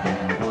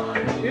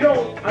 You know,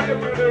 I'm just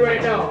gonna do it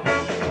right now.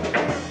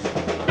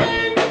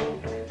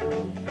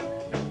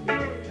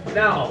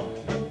 Now,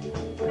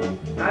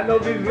 I know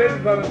these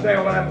ladies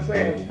understand what I'm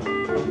saying.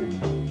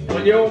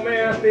 When your old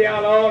man stay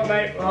out all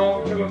night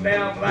long, till him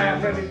down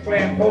laughing, he's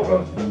playing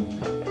poker,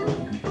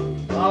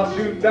 all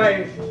shooting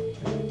dice.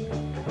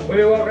 When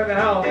you walk in the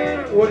house,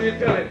 what do you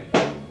tell him?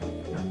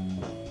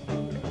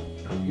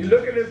 You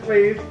look at his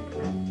face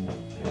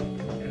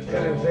and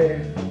tell him,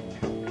 say,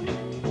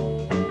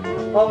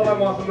 all I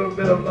want is a little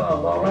bit of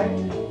love, all right?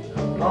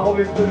 All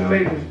these pretty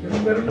ladies,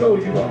 just let them know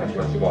you want that's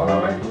what you want,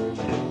 all right?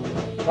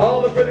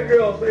 All the pretty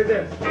girls say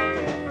this.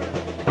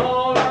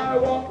 All I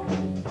want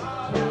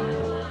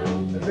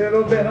is a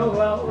little bit of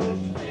love.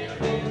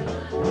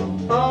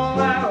 All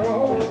I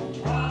want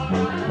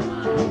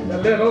is a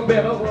little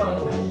bit of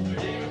love.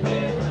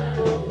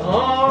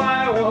 All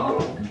I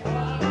want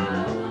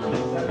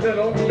is a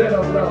little bit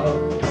of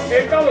love.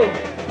 Hey, fellas.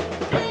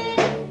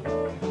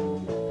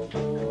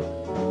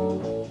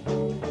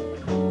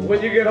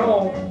 When you get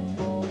home,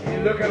 you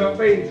look at her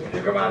face. When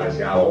you come out of the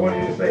shower, what do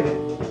you say?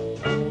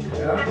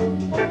 Yeah?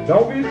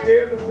 Don't be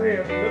scared to say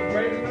it. Look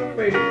right in her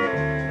face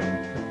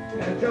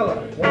and tell her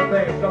one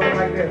thing, something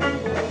like this.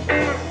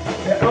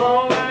 That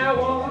all I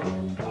want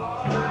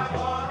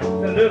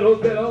is a little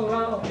bit of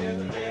love.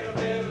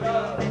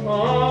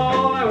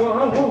 All I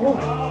want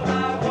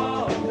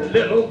is a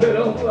little bit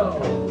of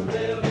love.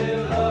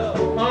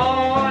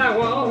 All I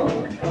want.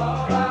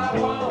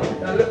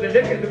 Now look,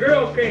 the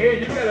girls can't hear you.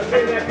 You gotta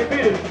say that to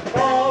me.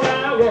 All I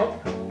want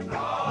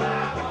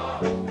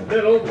is a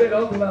little bit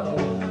of love.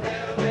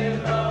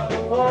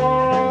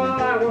 All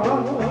I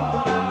want,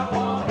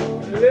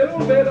 a little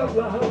bit of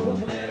love.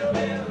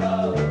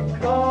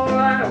 All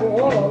I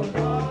want is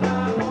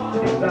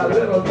a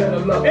little bit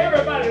of love.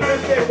 Everybody,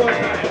 let's say it one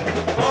time.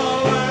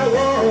 All I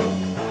want,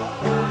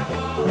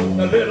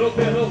 a little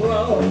bit of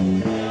love.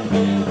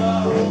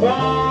 All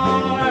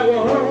I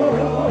want,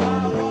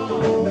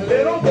 a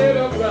little bit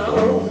of love.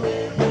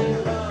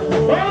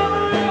 All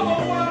I ever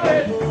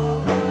wanted,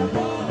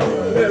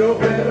 a little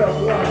bit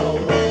of love.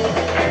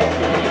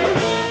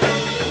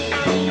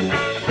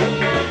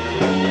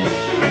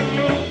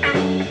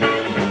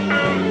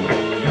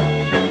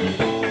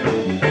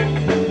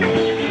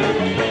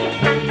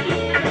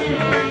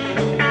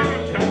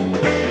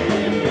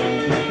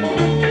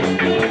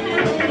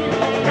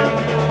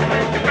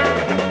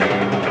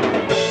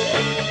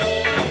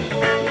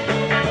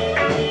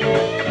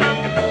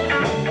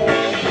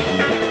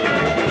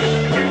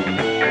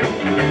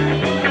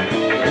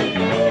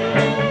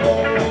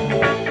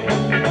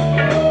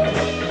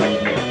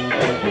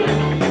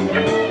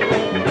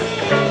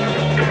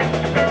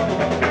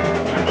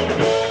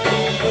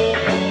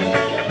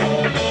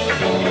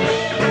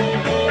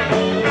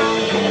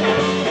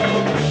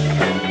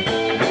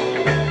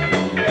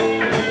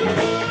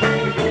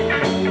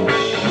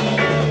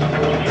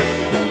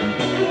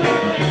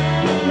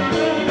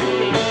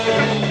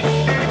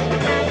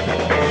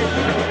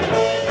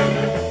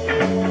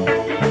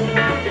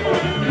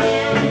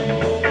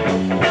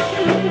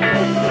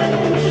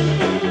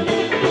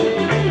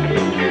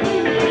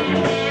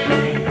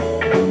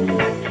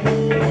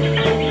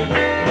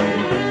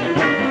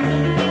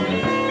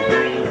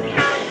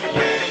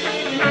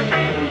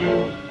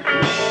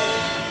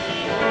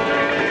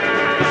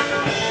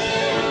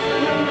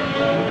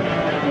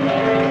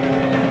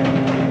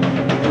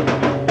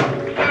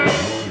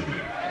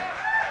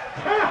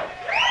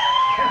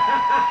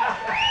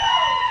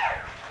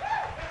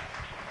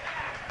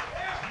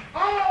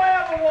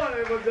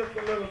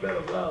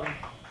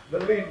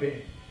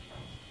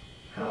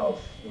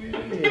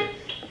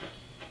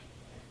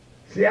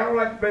 See, I don't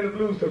like to play the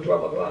blues till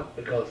 12 o'clock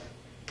because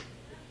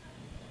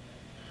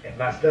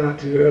if I start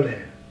too early,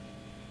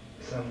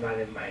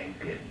 somebody might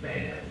get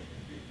mad.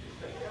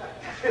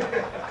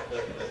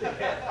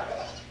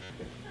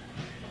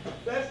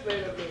 Let's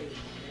play the blues.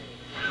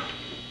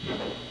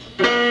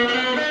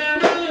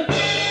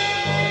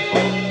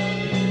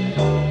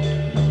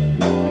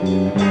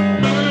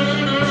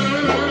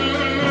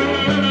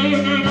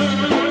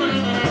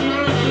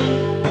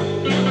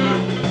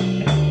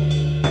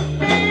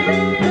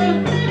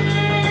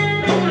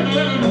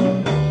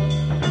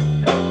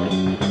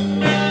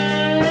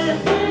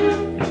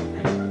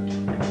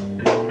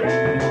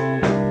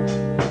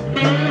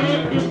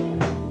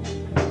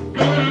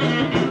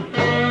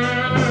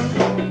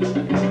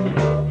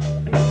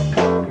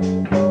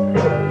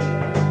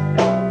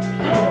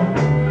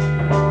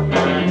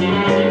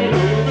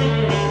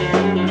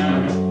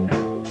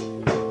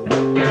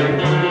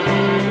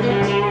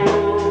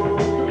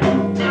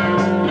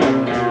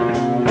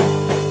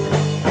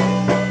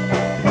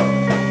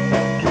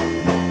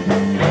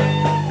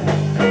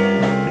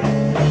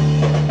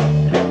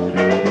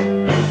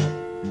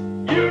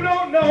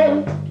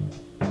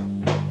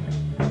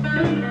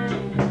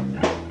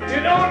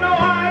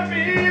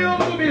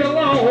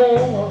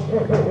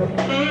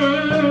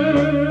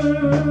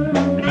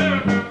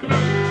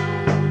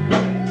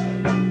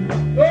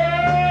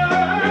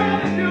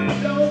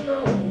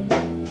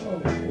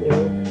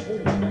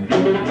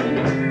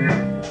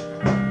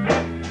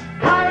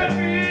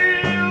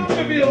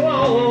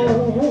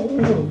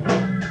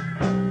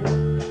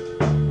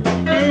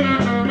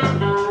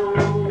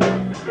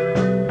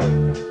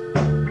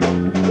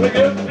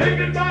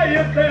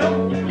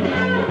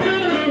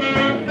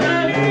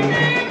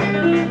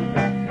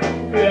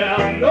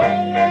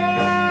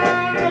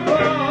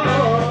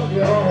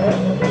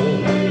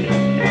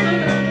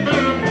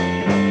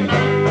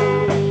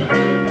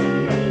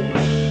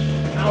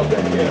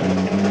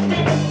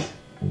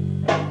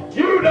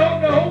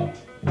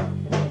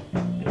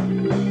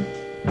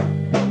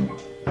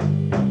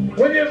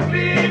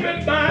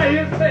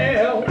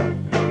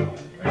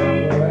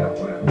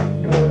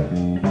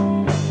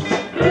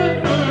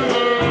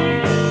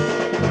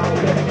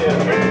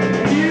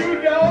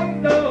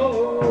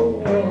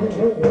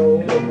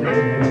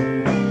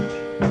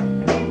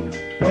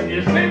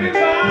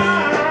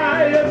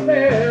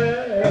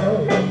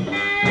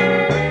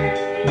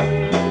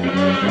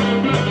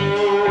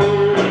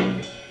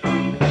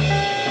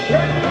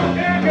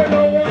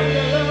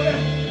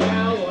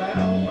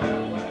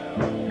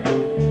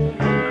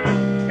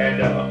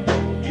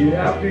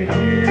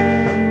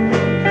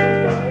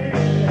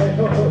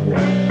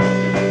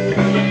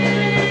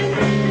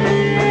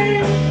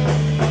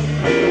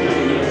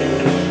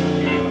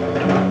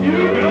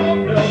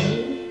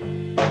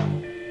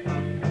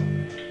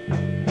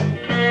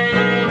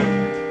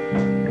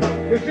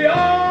 You see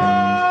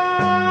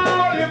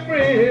all your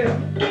friends.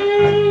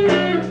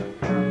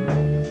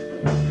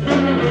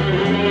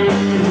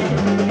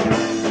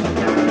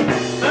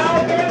 How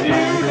could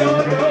you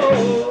don't know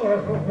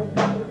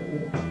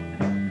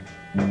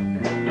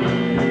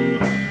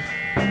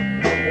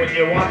when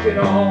you're watching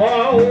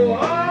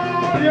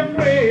all your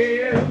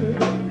friends?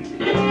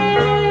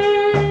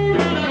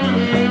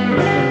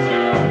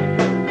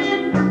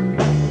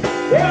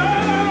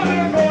 Well,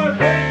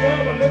 they're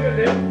going to look at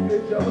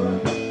each other.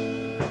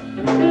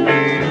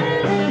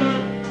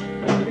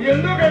 You're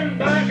looking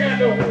back at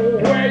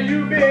where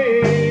you've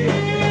been.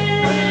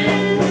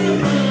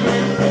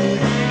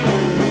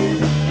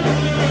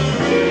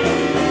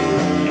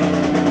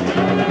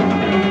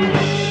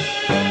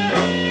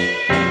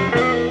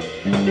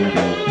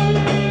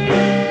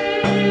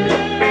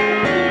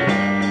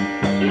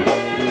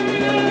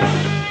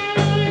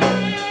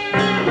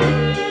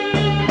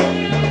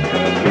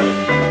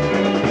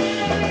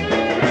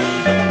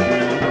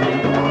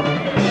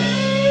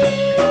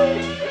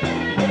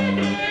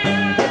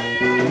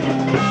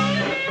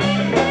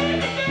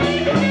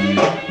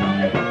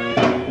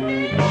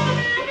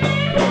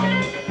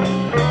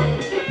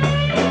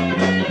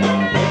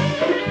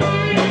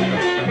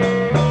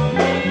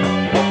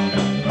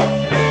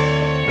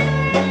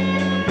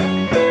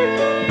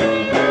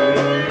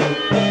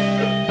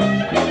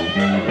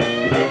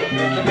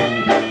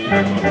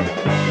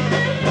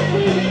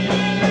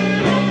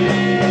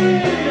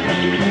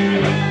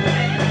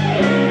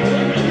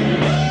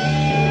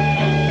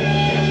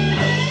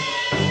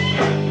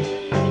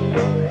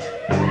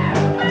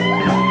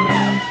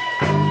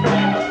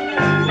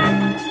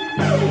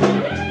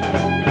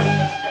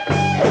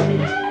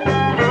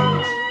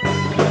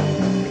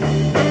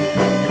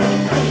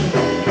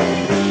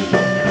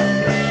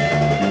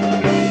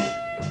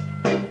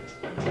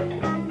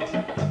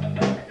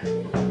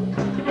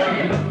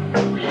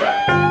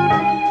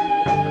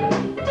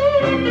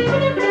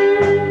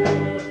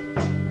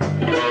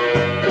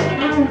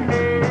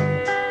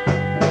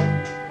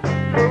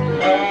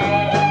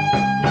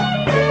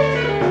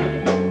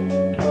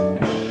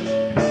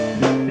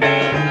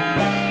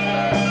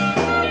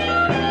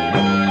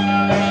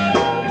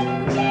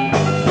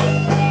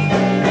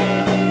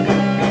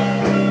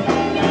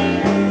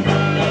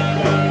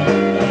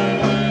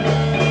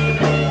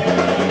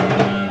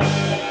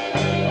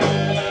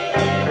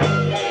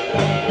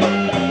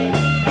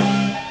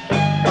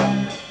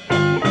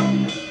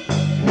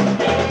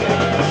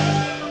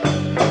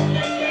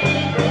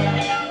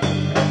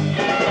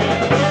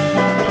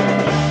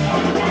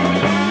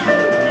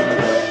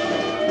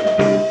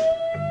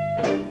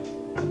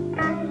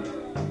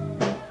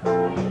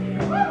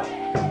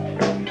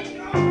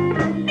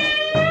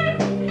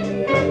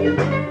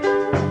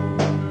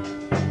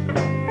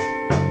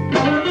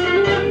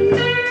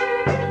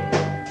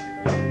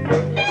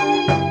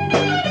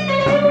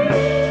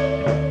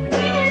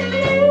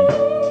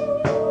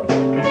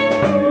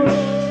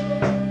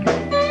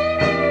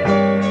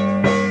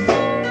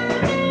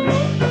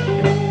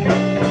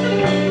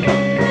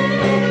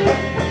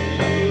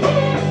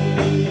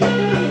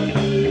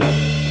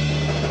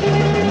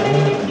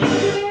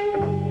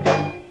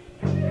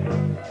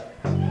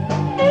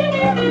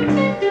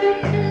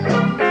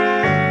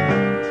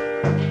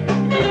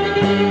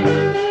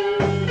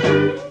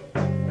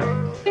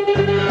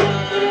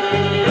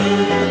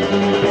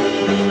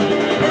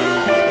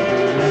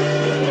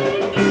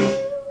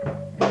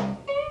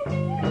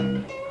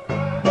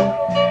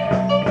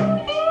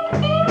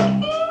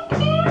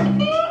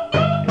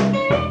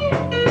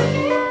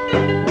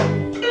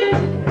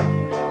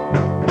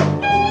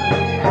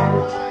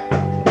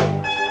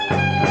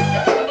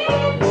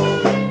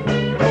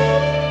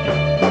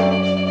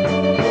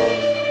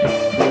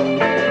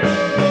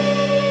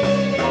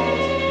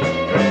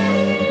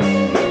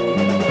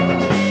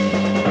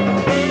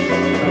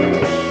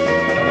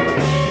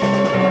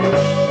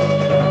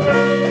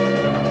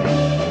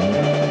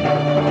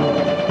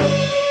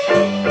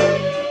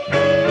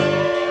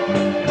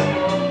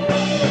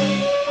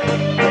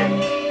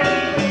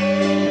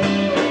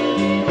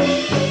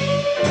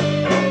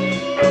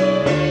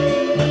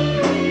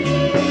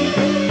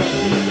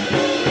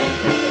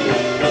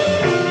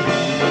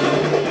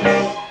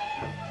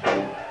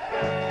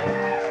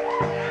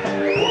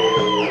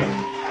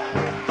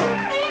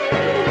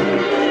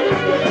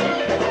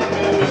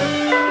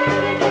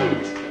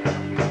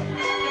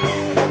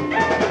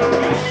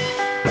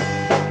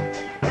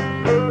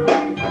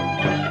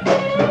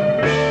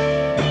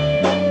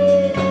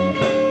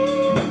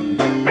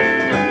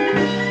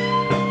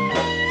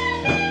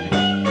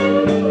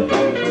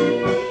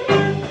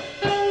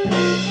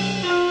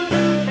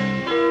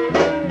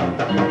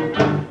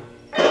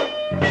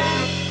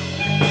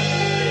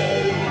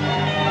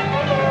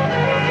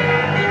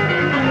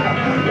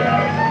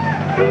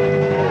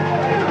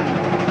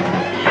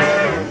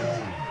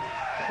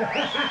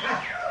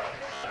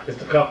 It's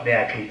the company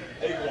I keep.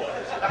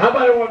 How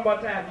about it one more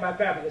time for my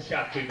fabulous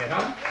shock treatment,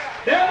 huh?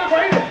 They're the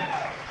greatest.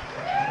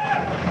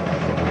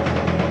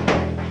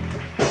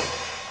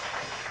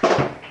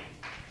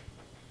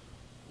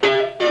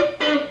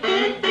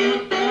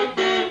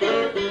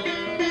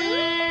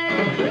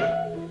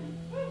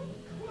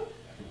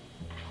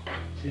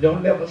 You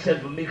don't never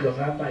send for me because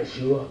I might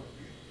show up.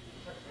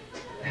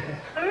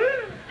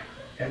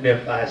 And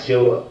if I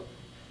show up,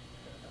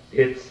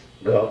 it's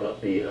gonna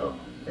be a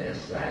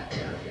mess, I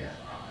tell you.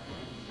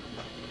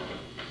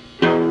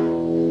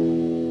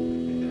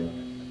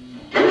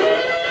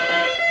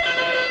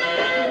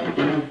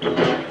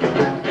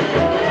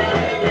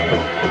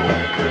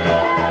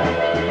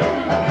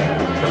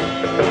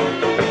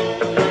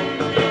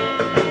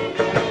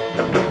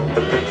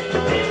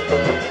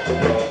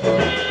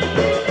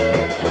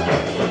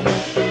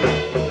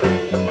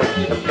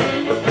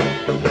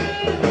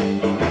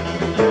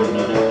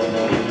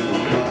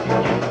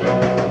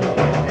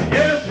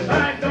 Yes,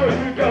 I know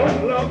you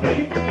don't love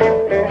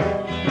me.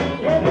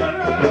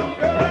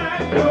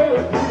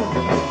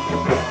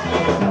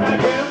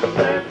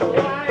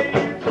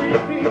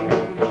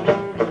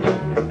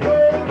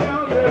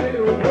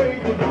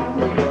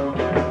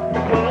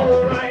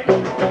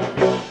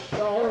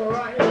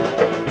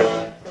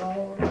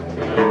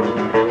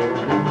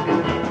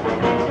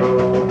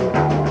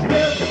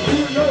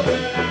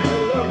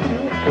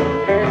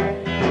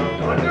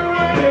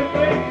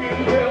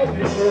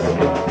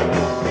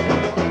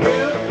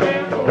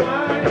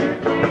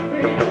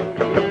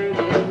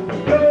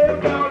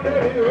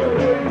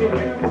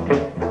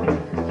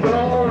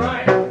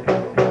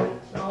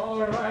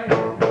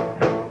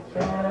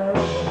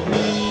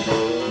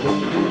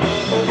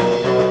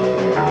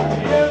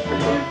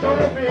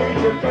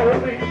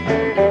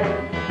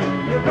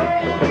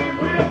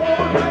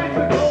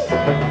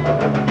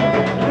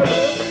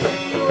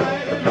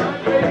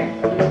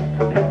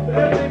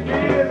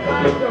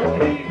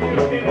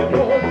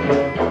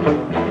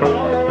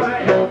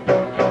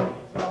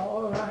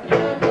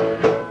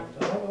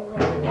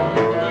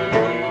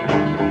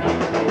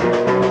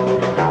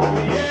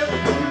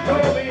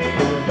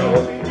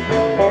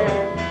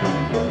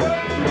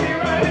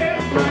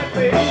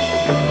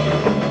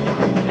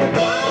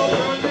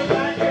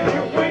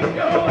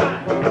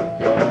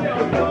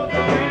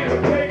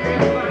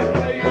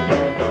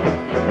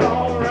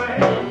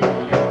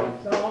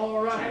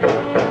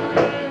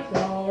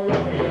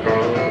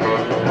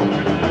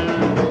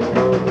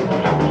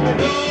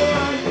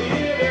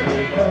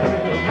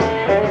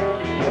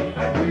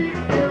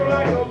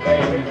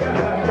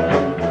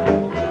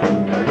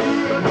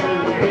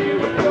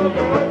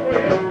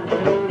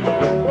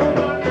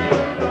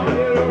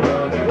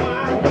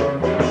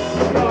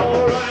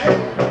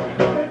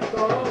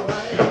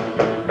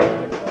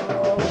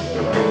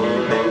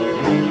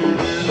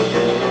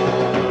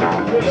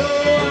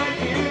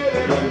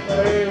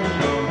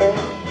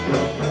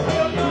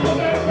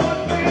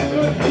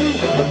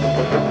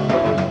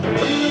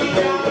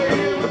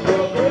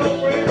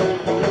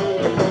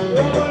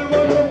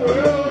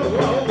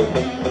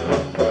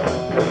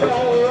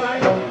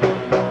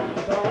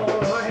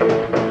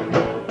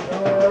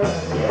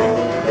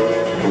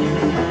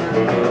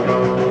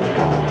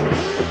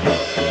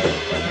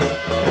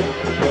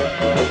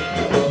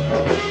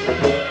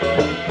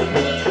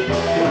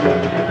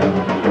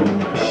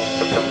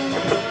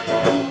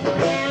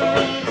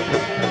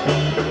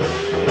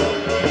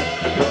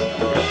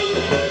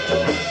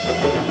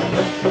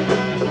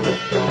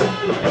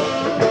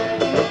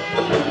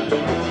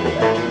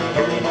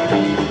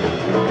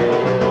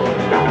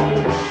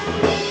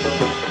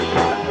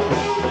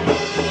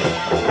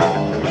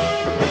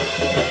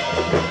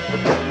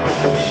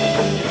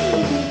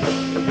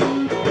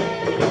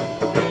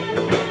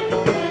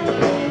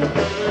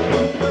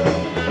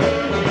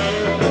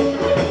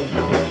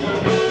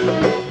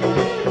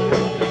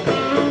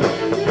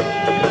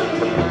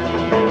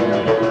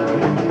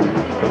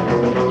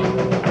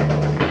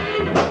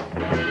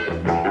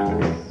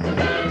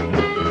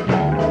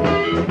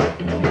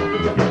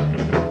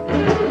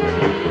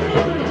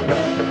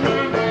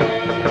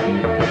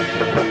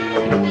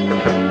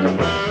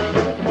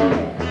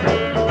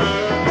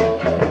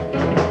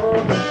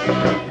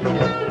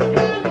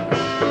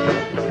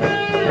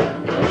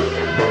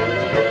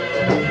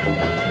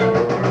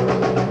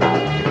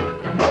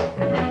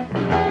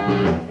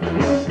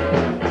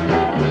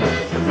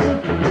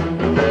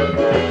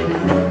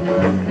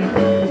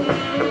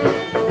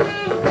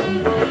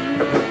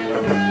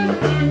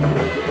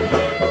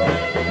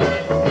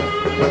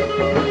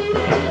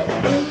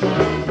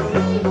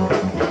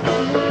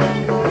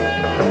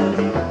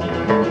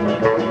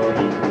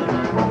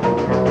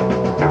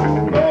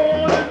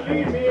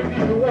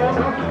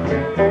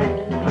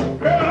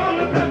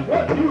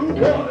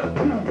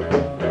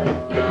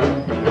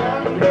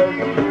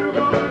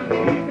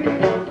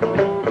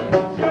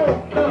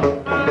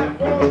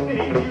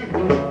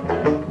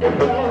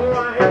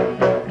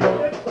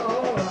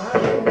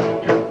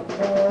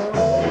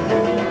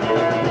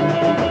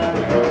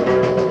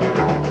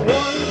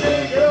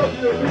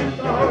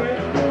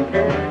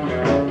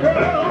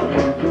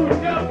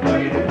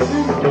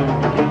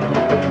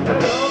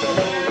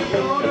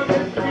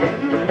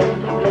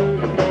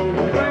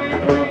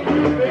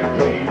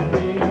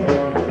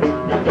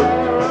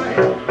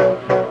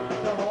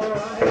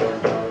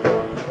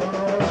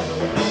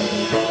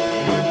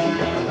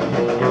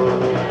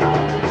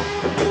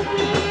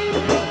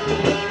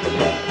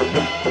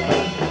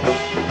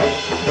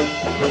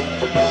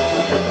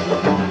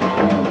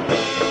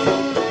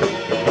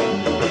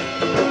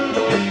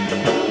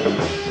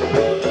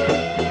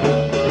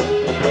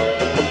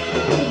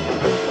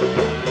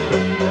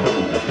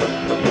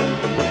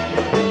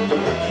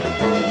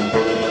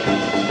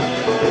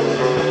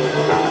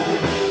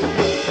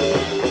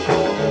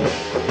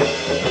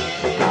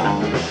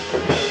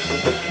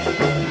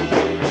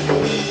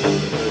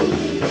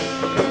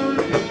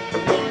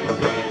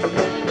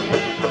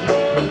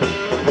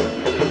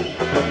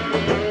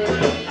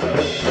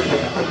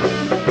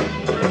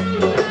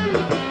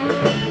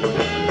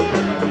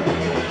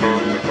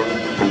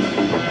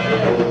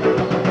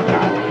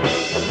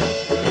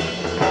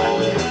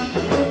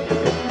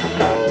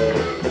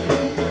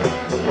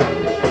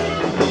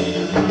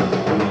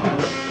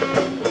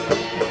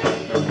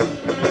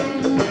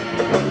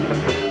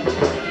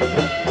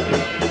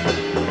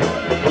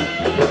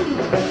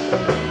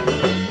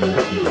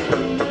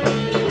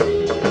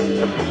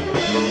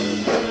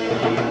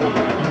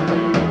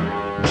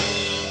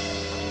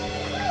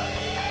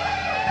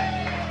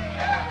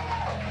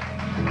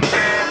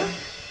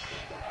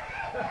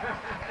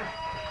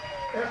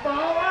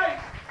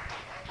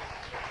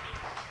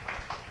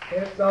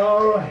 It's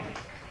all right.